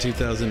originally in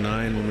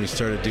 2009 when we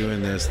started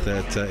doing this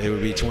that it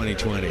would be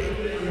 2020.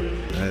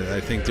 I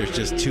think there's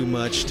just too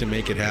much to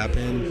make it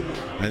happen.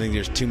 I think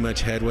there's too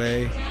much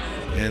headway,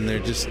 and they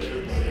just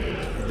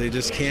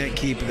can't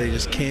keep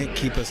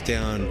us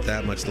down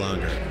that much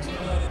longer.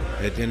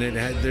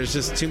 There's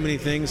just too many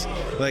things.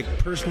 Like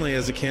personally,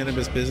 as a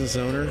cannabis business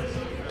owner,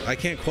 I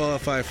can't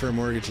qualify for a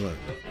mortgage loan.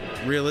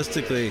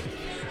 Realistically,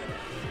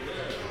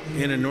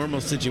 in a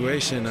normal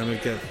situation, I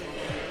would get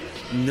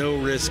no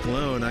risk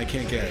loan. I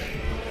can't get it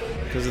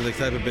because of the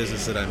type of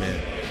business that I'm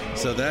in.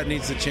 So that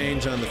needs to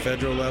change on the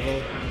federal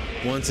level.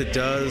 Once it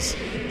does,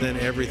 then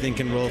everything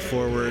can roll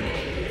forward.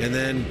 And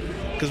then,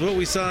 because what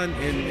we saw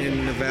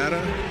in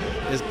Nevada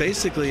is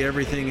basically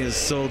everything is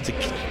sold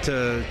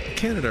to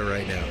Canada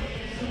right now.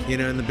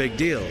 In the big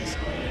deals.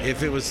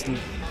 If it was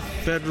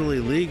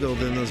federally legal,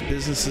 then those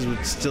businesses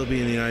would still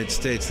be in the United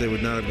States. They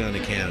would not have gone to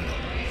Canada.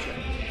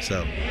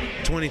 So,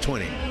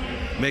 2020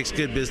 makes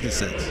good business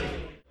sense.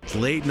 It's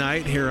late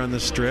night here on the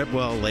Strip.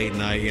 Well, late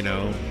night,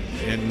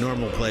 in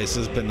normal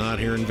places, but not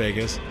here in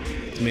Vegas.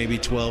 It's maybe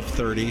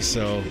 12:30,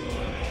 so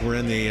we're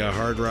in the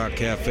Hard Rock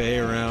Cafe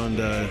around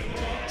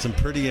some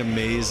pretty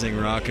amazing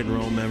rock and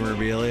roll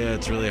memorabilia.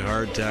 It's really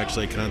hard to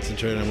actually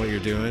concentrate on what you're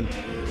doing.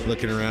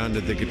 Looking around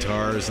at the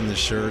guitars and the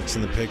shirts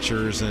and the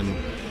pictures and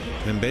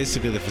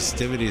basically the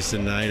festivities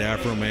tonight.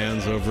 Afro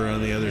Man's over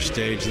on the other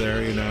stage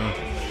there,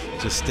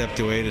 just stepped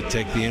away to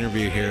take the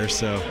interview here.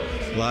 So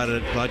a lot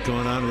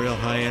going on, real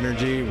high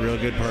energy, real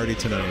good party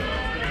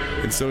tonight.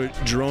 And so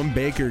Jerome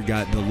Baker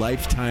got the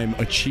Lifetime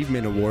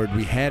Achievement Award.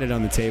 We had it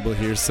on the table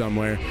here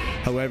somewhere.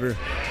 However,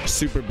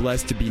 super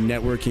blessed to be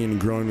networking and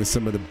growing with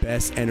some of the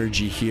best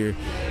energy here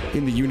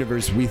in the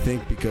universe, we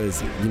think,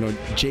 because,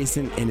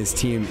 Jason and his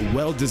team,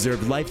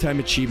 well-deserved Lifetime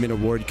Achievement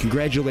Award.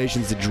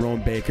 Congratulations to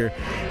Jerome Baker.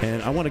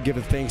 And I want to give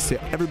a thanks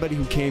to everybody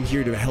who came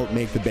here to help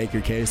make the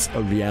Baker Case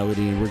a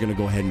reality. And we're going to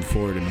go ahead and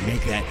forward and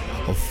make that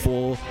a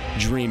full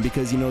dream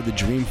because, the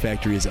Dream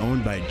Factory is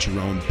owned by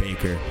Jerome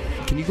Baker.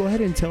 Can you go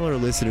ahead and tell our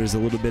listeners a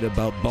little bit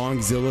about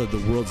Bongzilla, the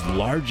world's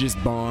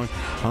largest bong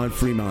on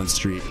Fremont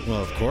Street?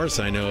 Well, of course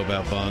I know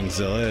about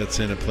Bongzilla. It's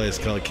in a place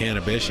called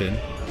Cannabition.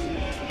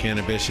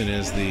 Cannabition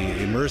is the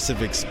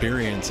immersive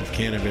experience of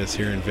cannabis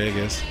here in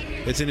Vegas.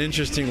 It's an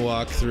interesting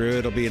walk through.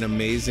 It'll be an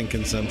amazing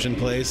consumption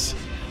place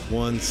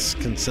once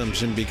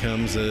consumption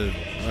becomes a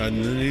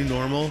new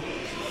normal.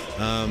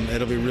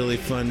 It'll be really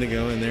fun to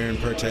go in there and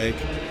partake,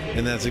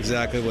 and that's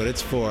exactly what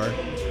it's for.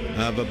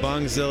 But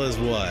Bongzilla is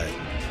what?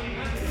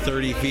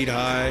 30 feet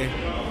high,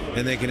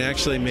 and they can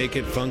actually make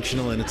it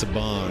functional, and it's a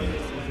bong.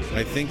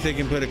 I think they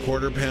can put a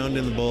 1/4 pound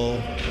in the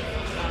bowl.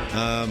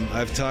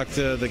 I've talked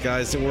to the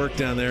guys that work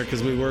down there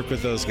because we work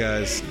with those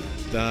guys.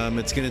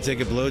 It's going to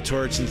take a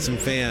blowtorch and some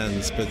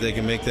fans, but they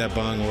can make that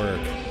bong work.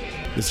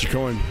 Mr.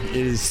 Cohen, it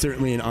is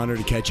certainly an honor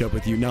to catch up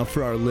with you. Now,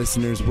 for our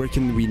listeners, where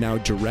can we now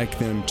direct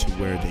them to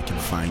where they can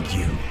find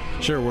you?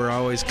 Sure, we're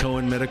always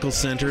Cohen Medical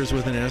Centers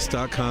with an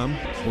S.com.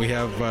 We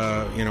have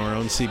our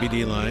own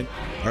CBD line.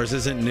 Ours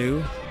isn't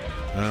new.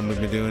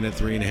 We've been doing it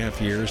 3.5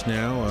 years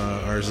now.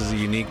 Ours is a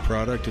unique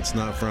product. It's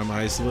not from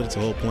isolate. It's a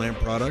whole plant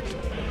product.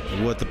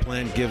 What the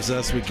plant gives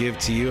us, we give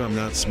to you. I'm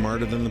not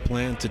smarter than the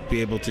plant to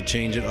be able to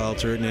change it,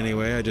 alter it in any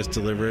way. I just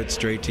deliver it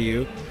straight to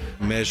you,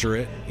 measure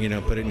it,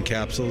 put it in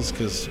capsules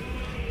because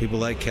people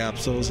like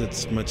capsules.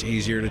 It's much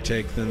easier to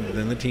take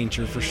than the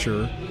tincture for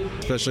sure,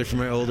 especially for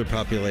my older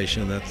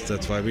population.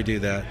 That's why we do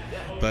that.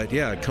 But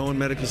yeah,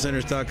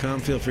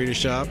 CohenMedicalCenters.com. Feel free to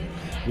shop.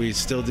 We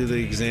still do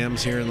the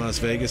exams here in Las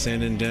Vegas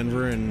and in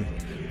Denver, and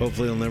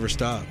hopefully it'll never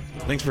stop.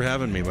 Thanks for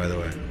having me, by the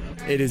way.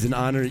 It is an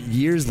honor,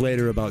 years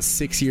later, about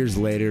 6 years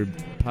later,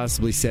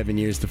 possibly 7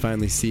 years, to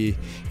finally see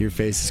your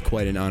face is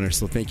quite an honor.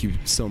 So thank you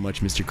so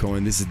much, Mr.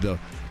 Cohen. This is the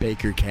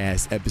Baker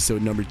Cast,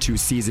 episode number 2,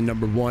 season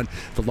number 1,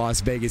 the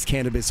Las Vegas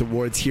Cannabis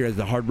Awards here at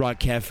the Hard Rock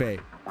Cafe.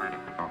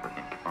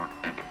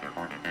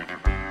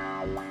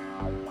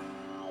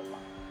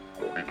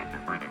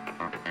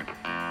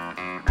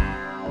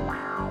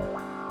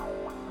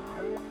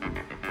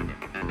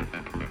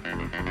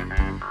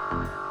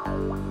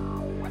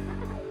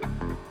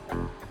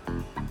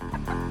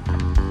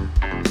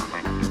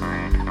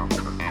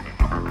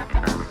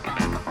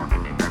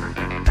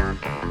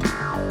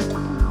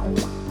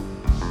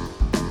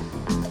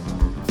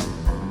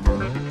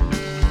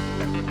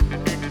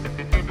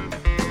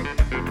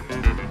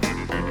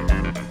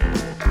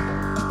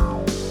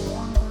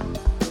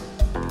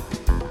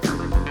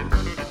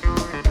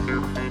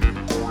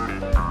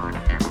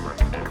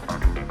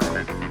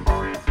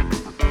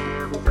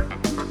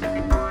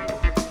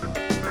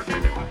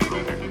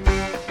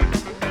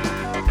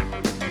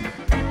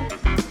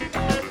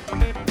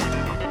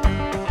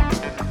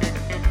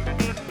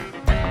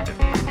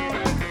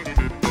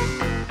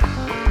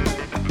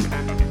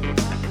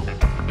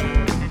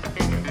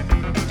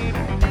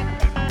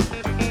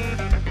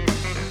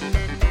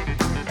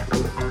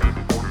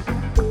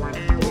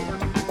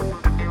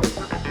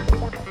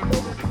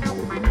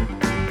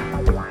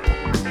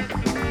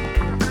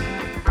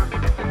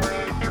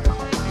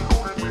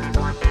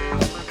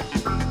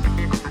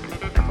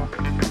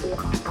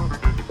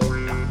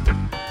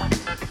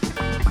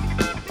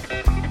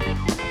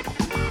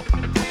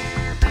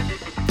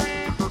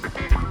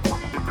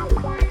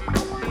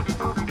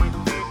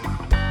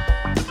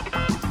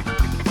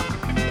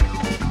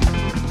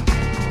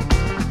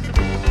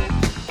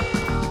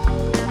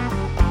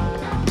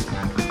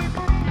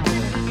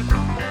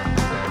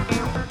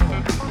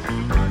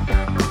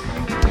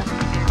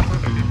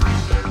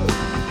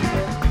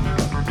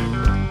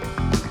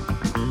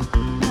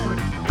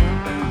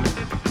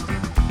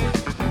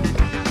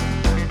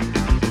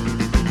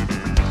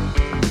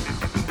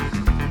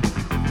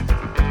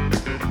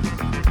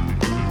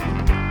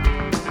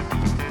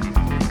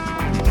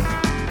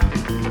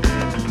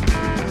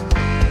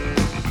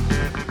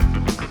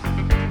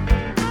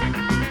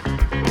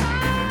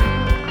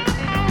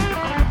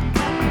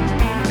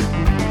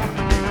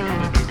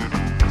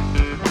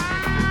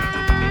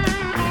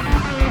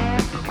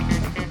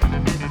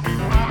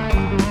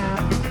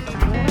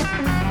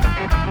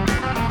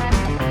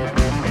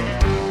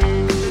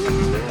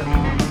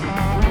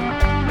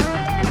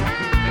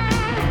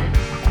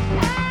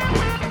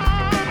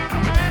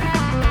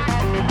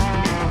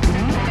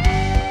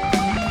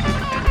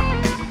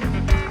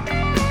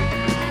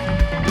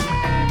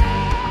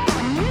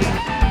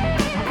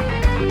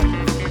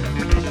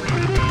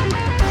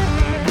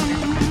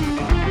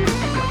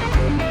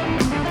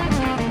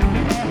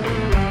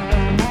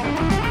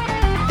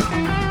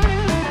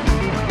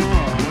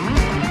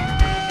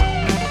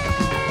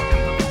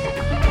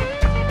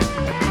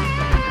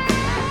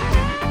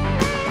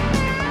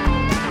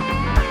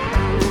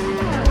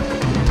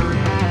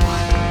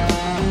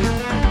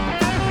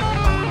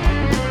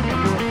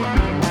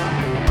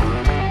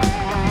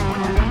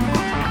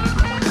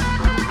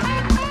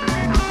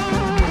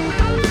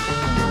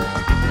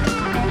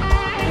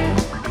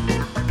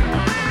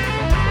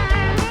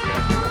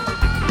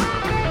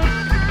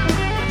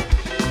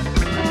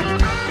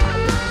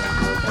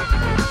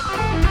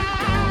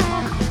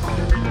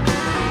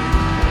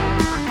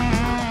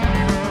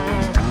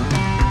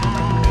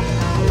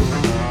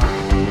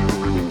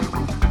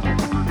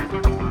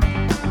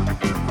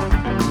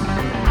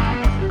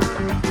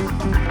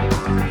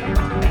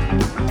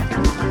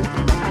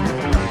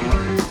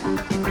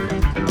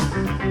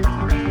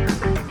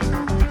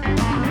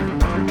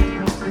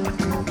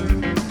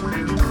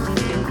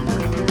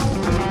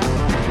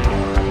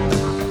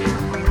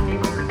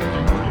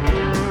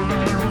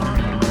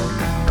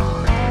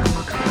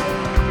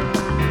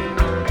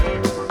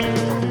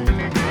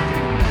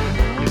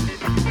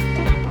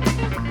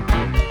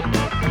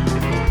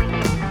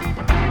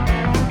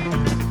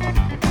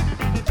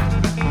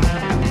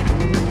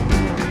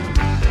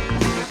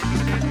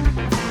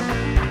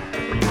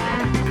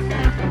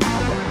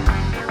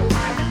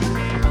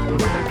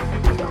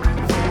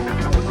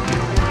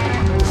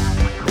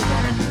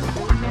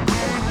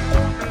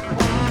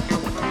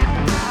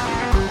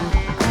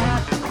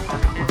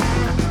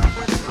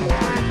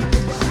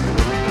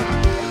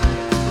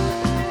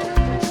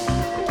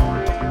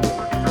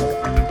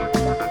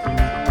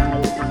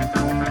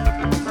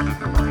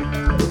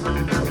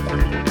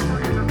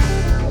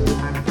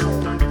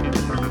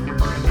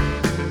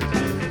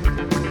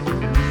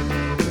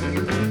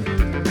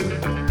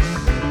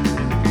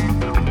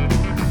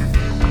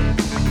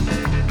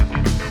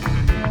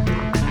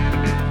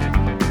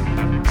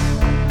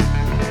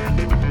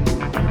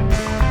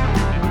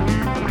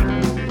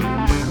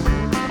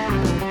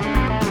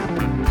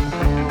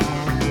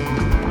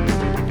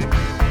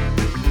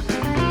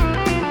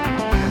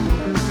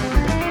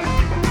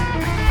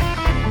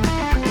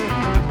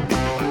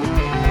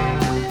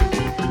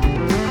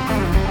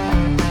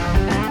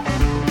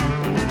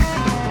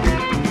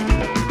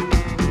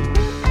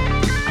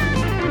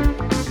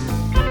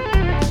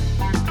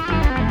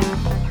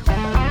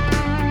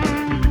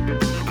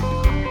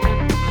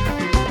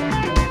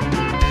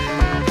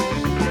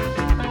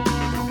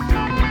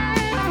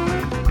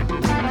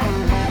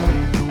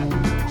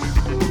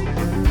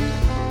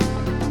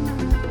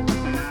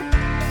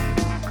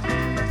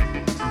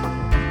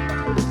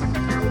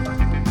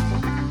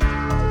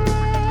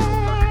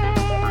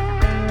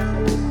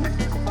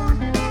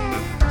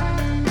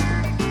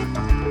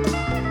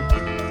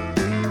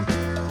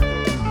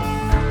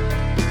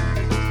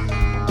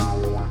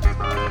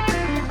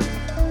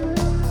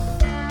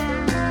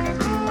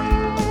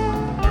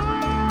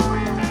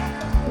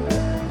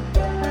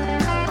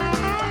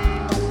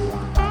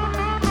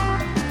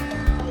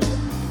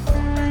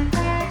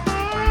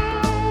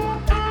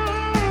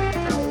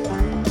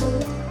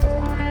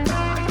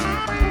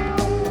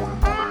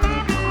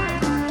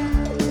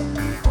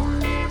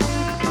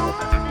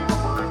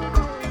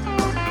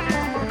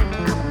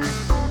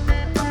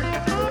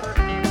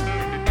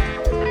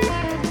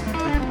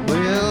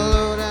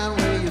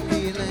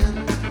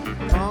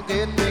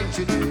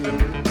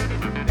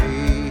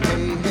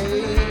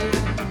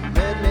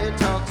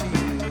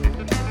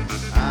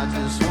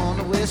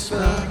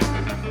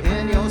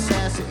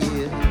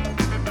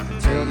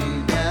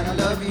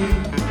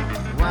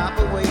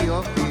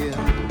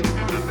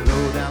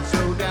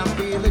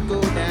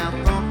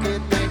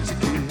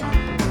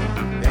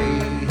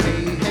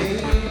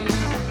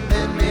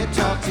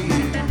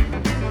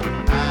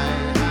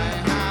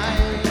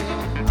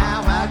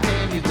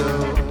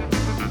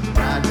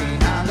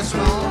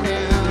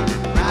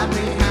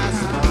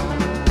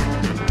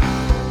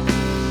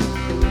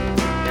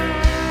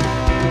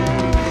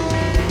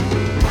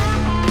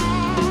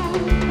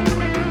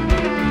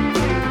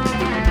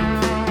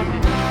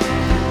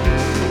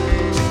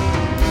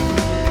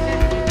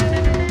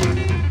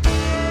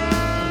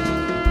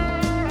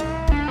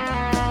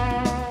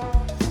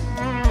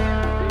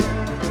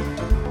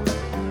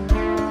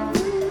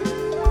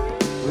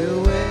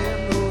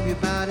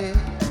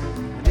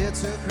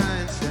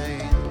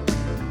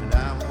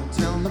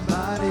 on the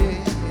body,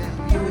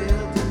 and you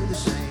will do the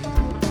same.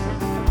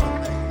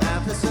 One thing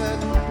that's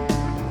certain,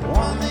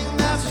 one thing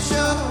that's for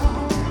sure.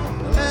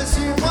 The less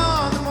you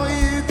want, the more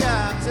you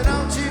got. So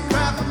don't you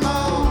cry for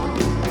more.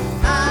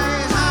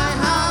 High, high,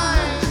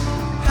 high,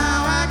 how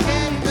high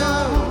can you go?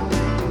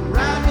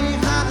 Ride me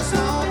high this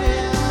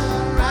morning,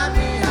 ride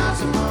me high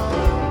some more.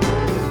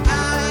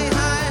 High,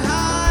 high,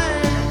 high,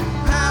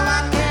 how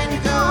high can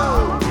you go?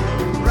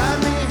 Ride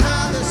me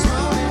high this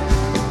morning,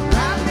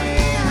 ride me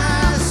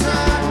high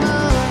some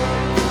more.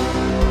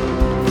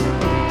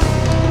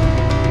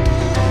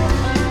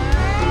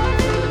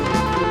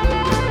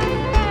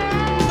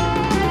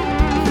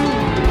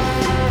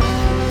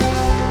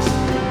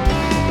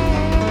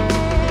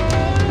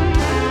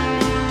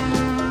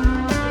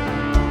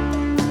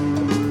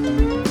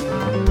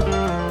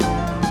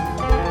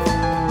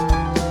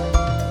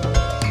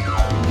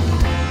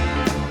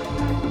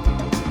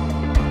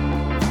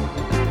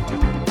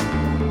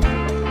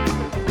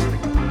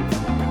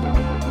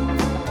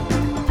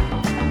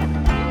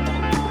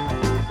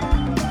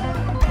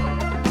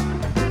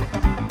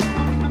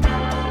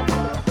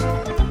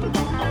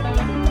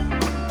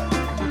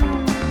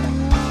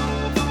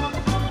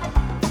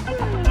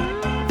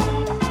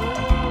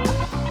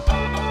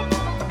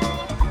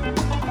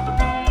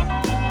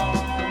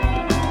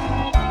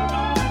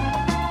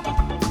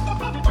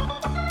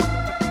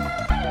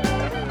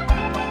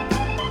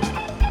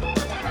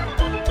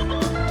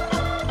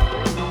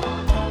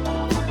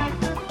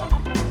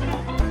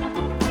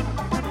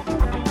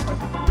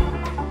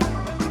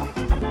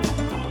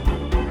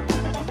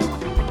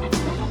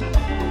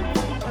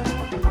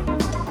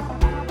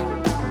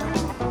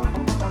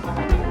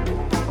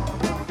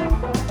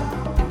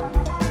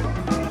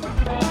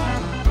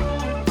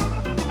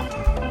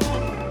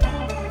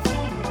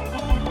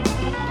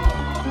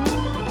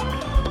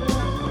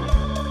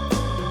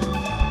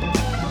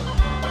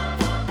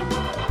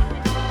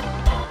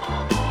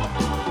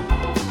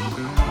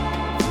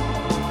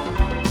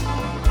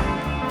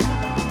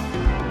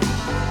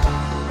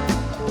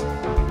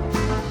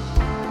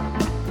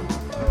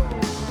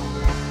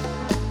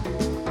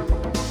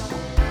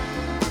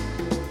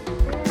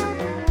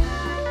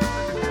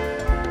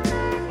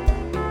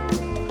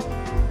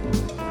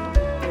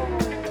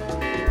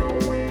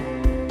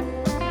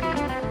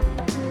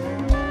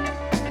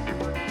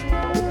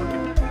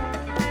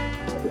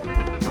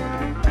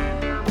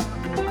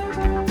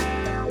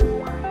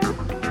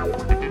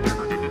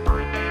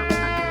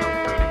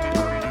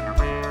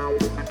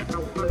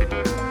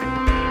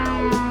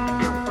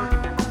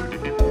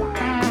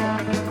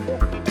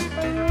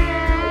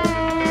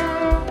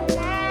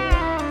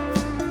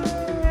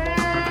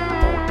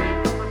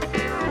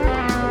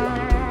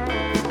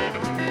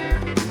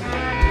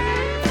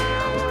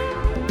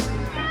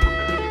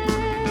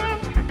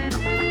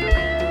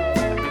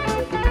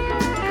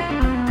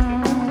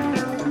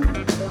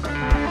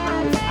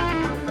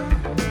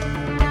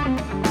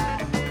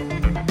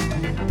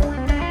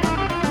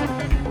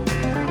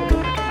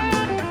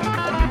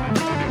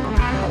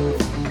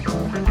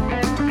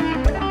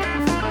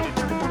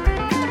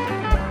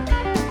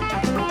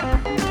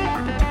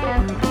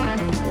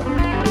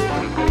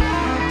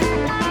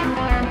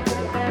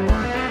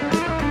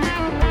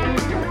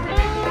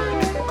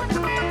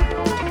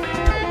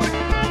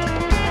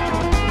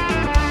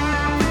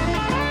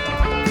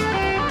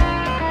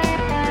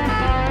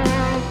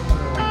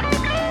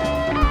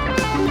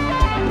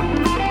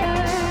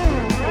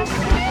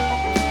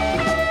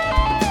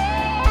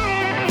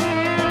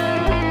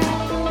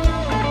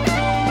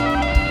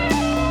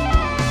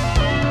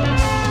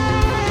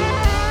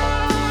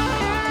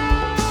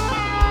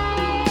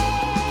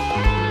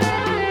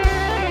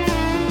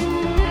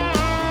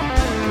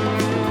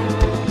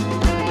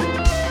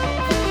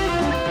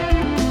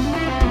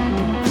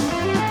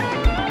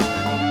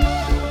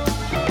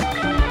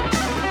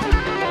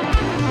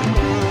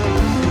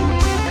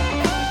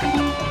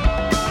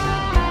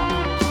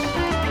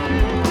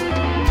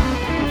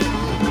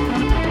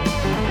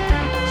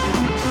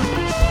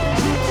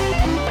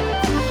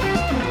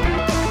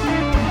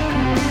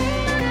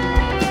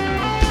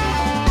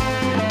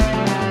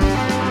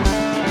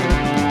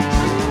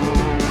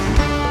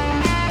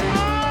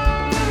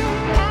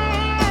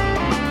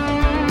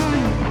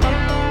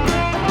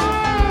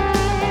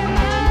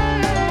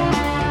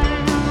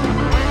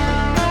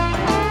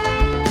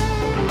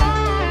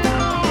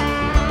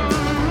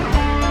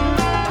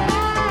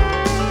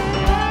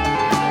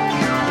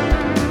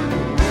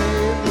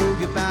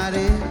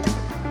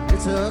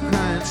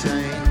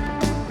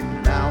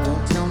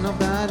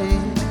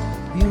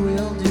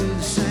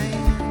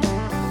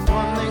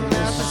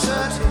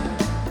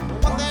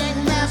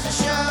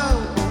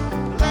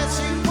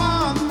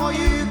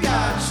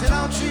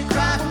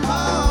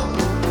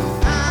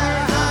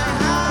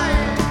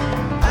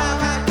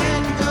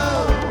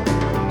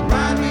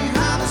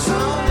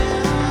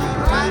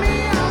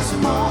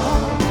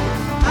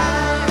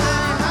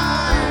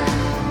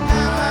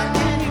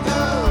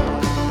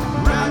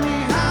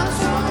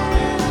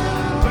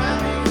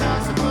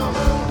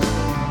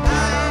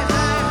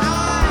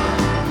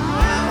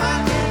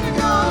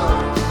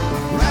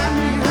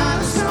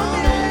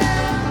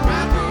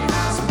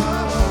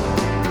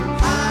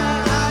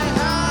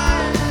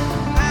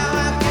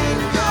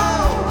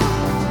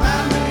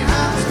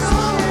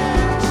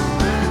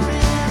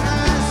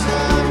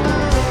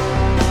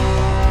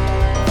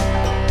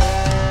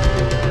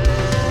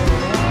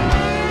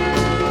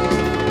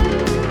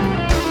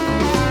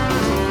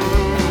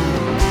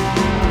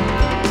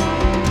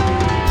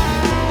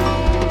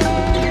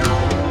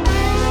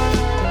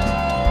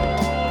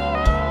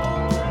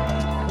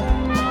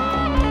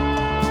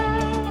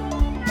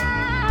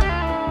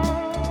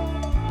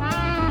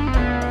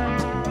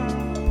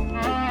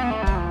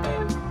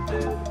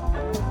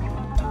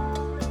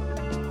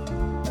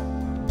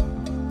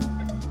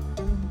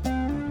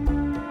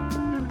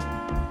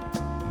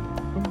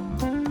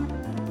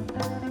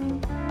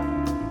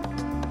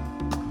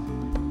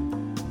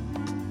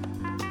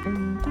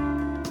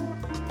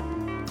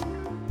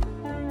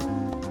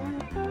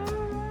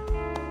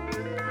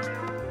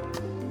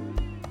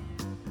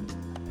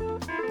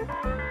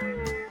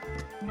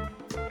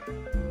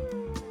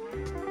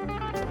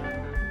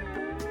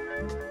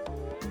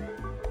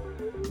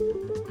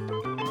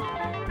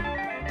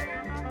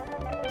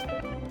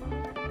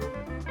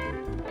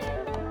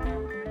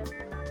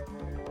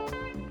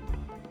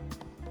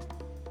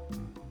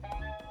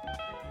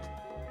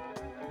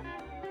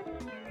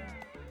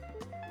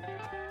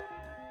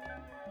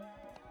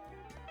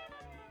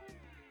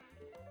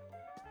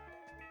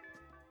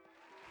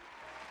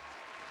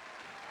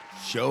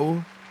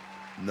 Show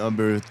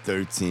number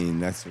 13.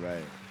 That's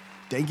right.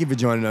 Thank you for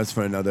joining us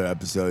for another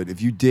episode.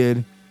 If you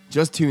did,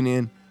 just tune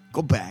in,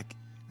 go back,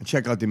 and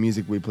check out the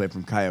music we play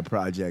from Kaya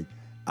Project,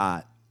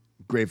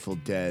 Grateful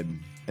Dead,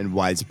 and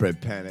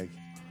Widespread Panic.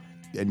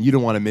 And you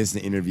don't want to miss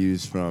the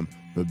interviews from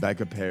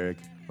Rebecca Perrick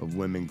of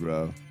Women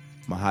Grow,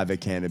 Mojave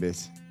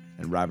Cannabis,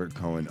 and Robert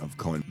Cohen of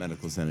Cohen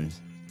Medical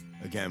Centers.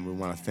 Again, we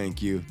want to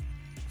thank you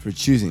for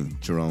choosing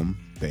Jerome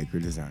Baker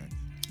Design.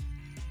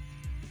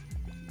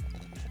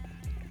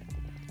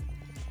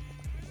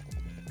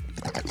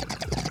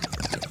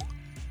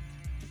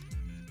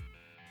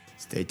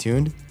 Stay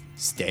tuned.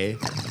 Stay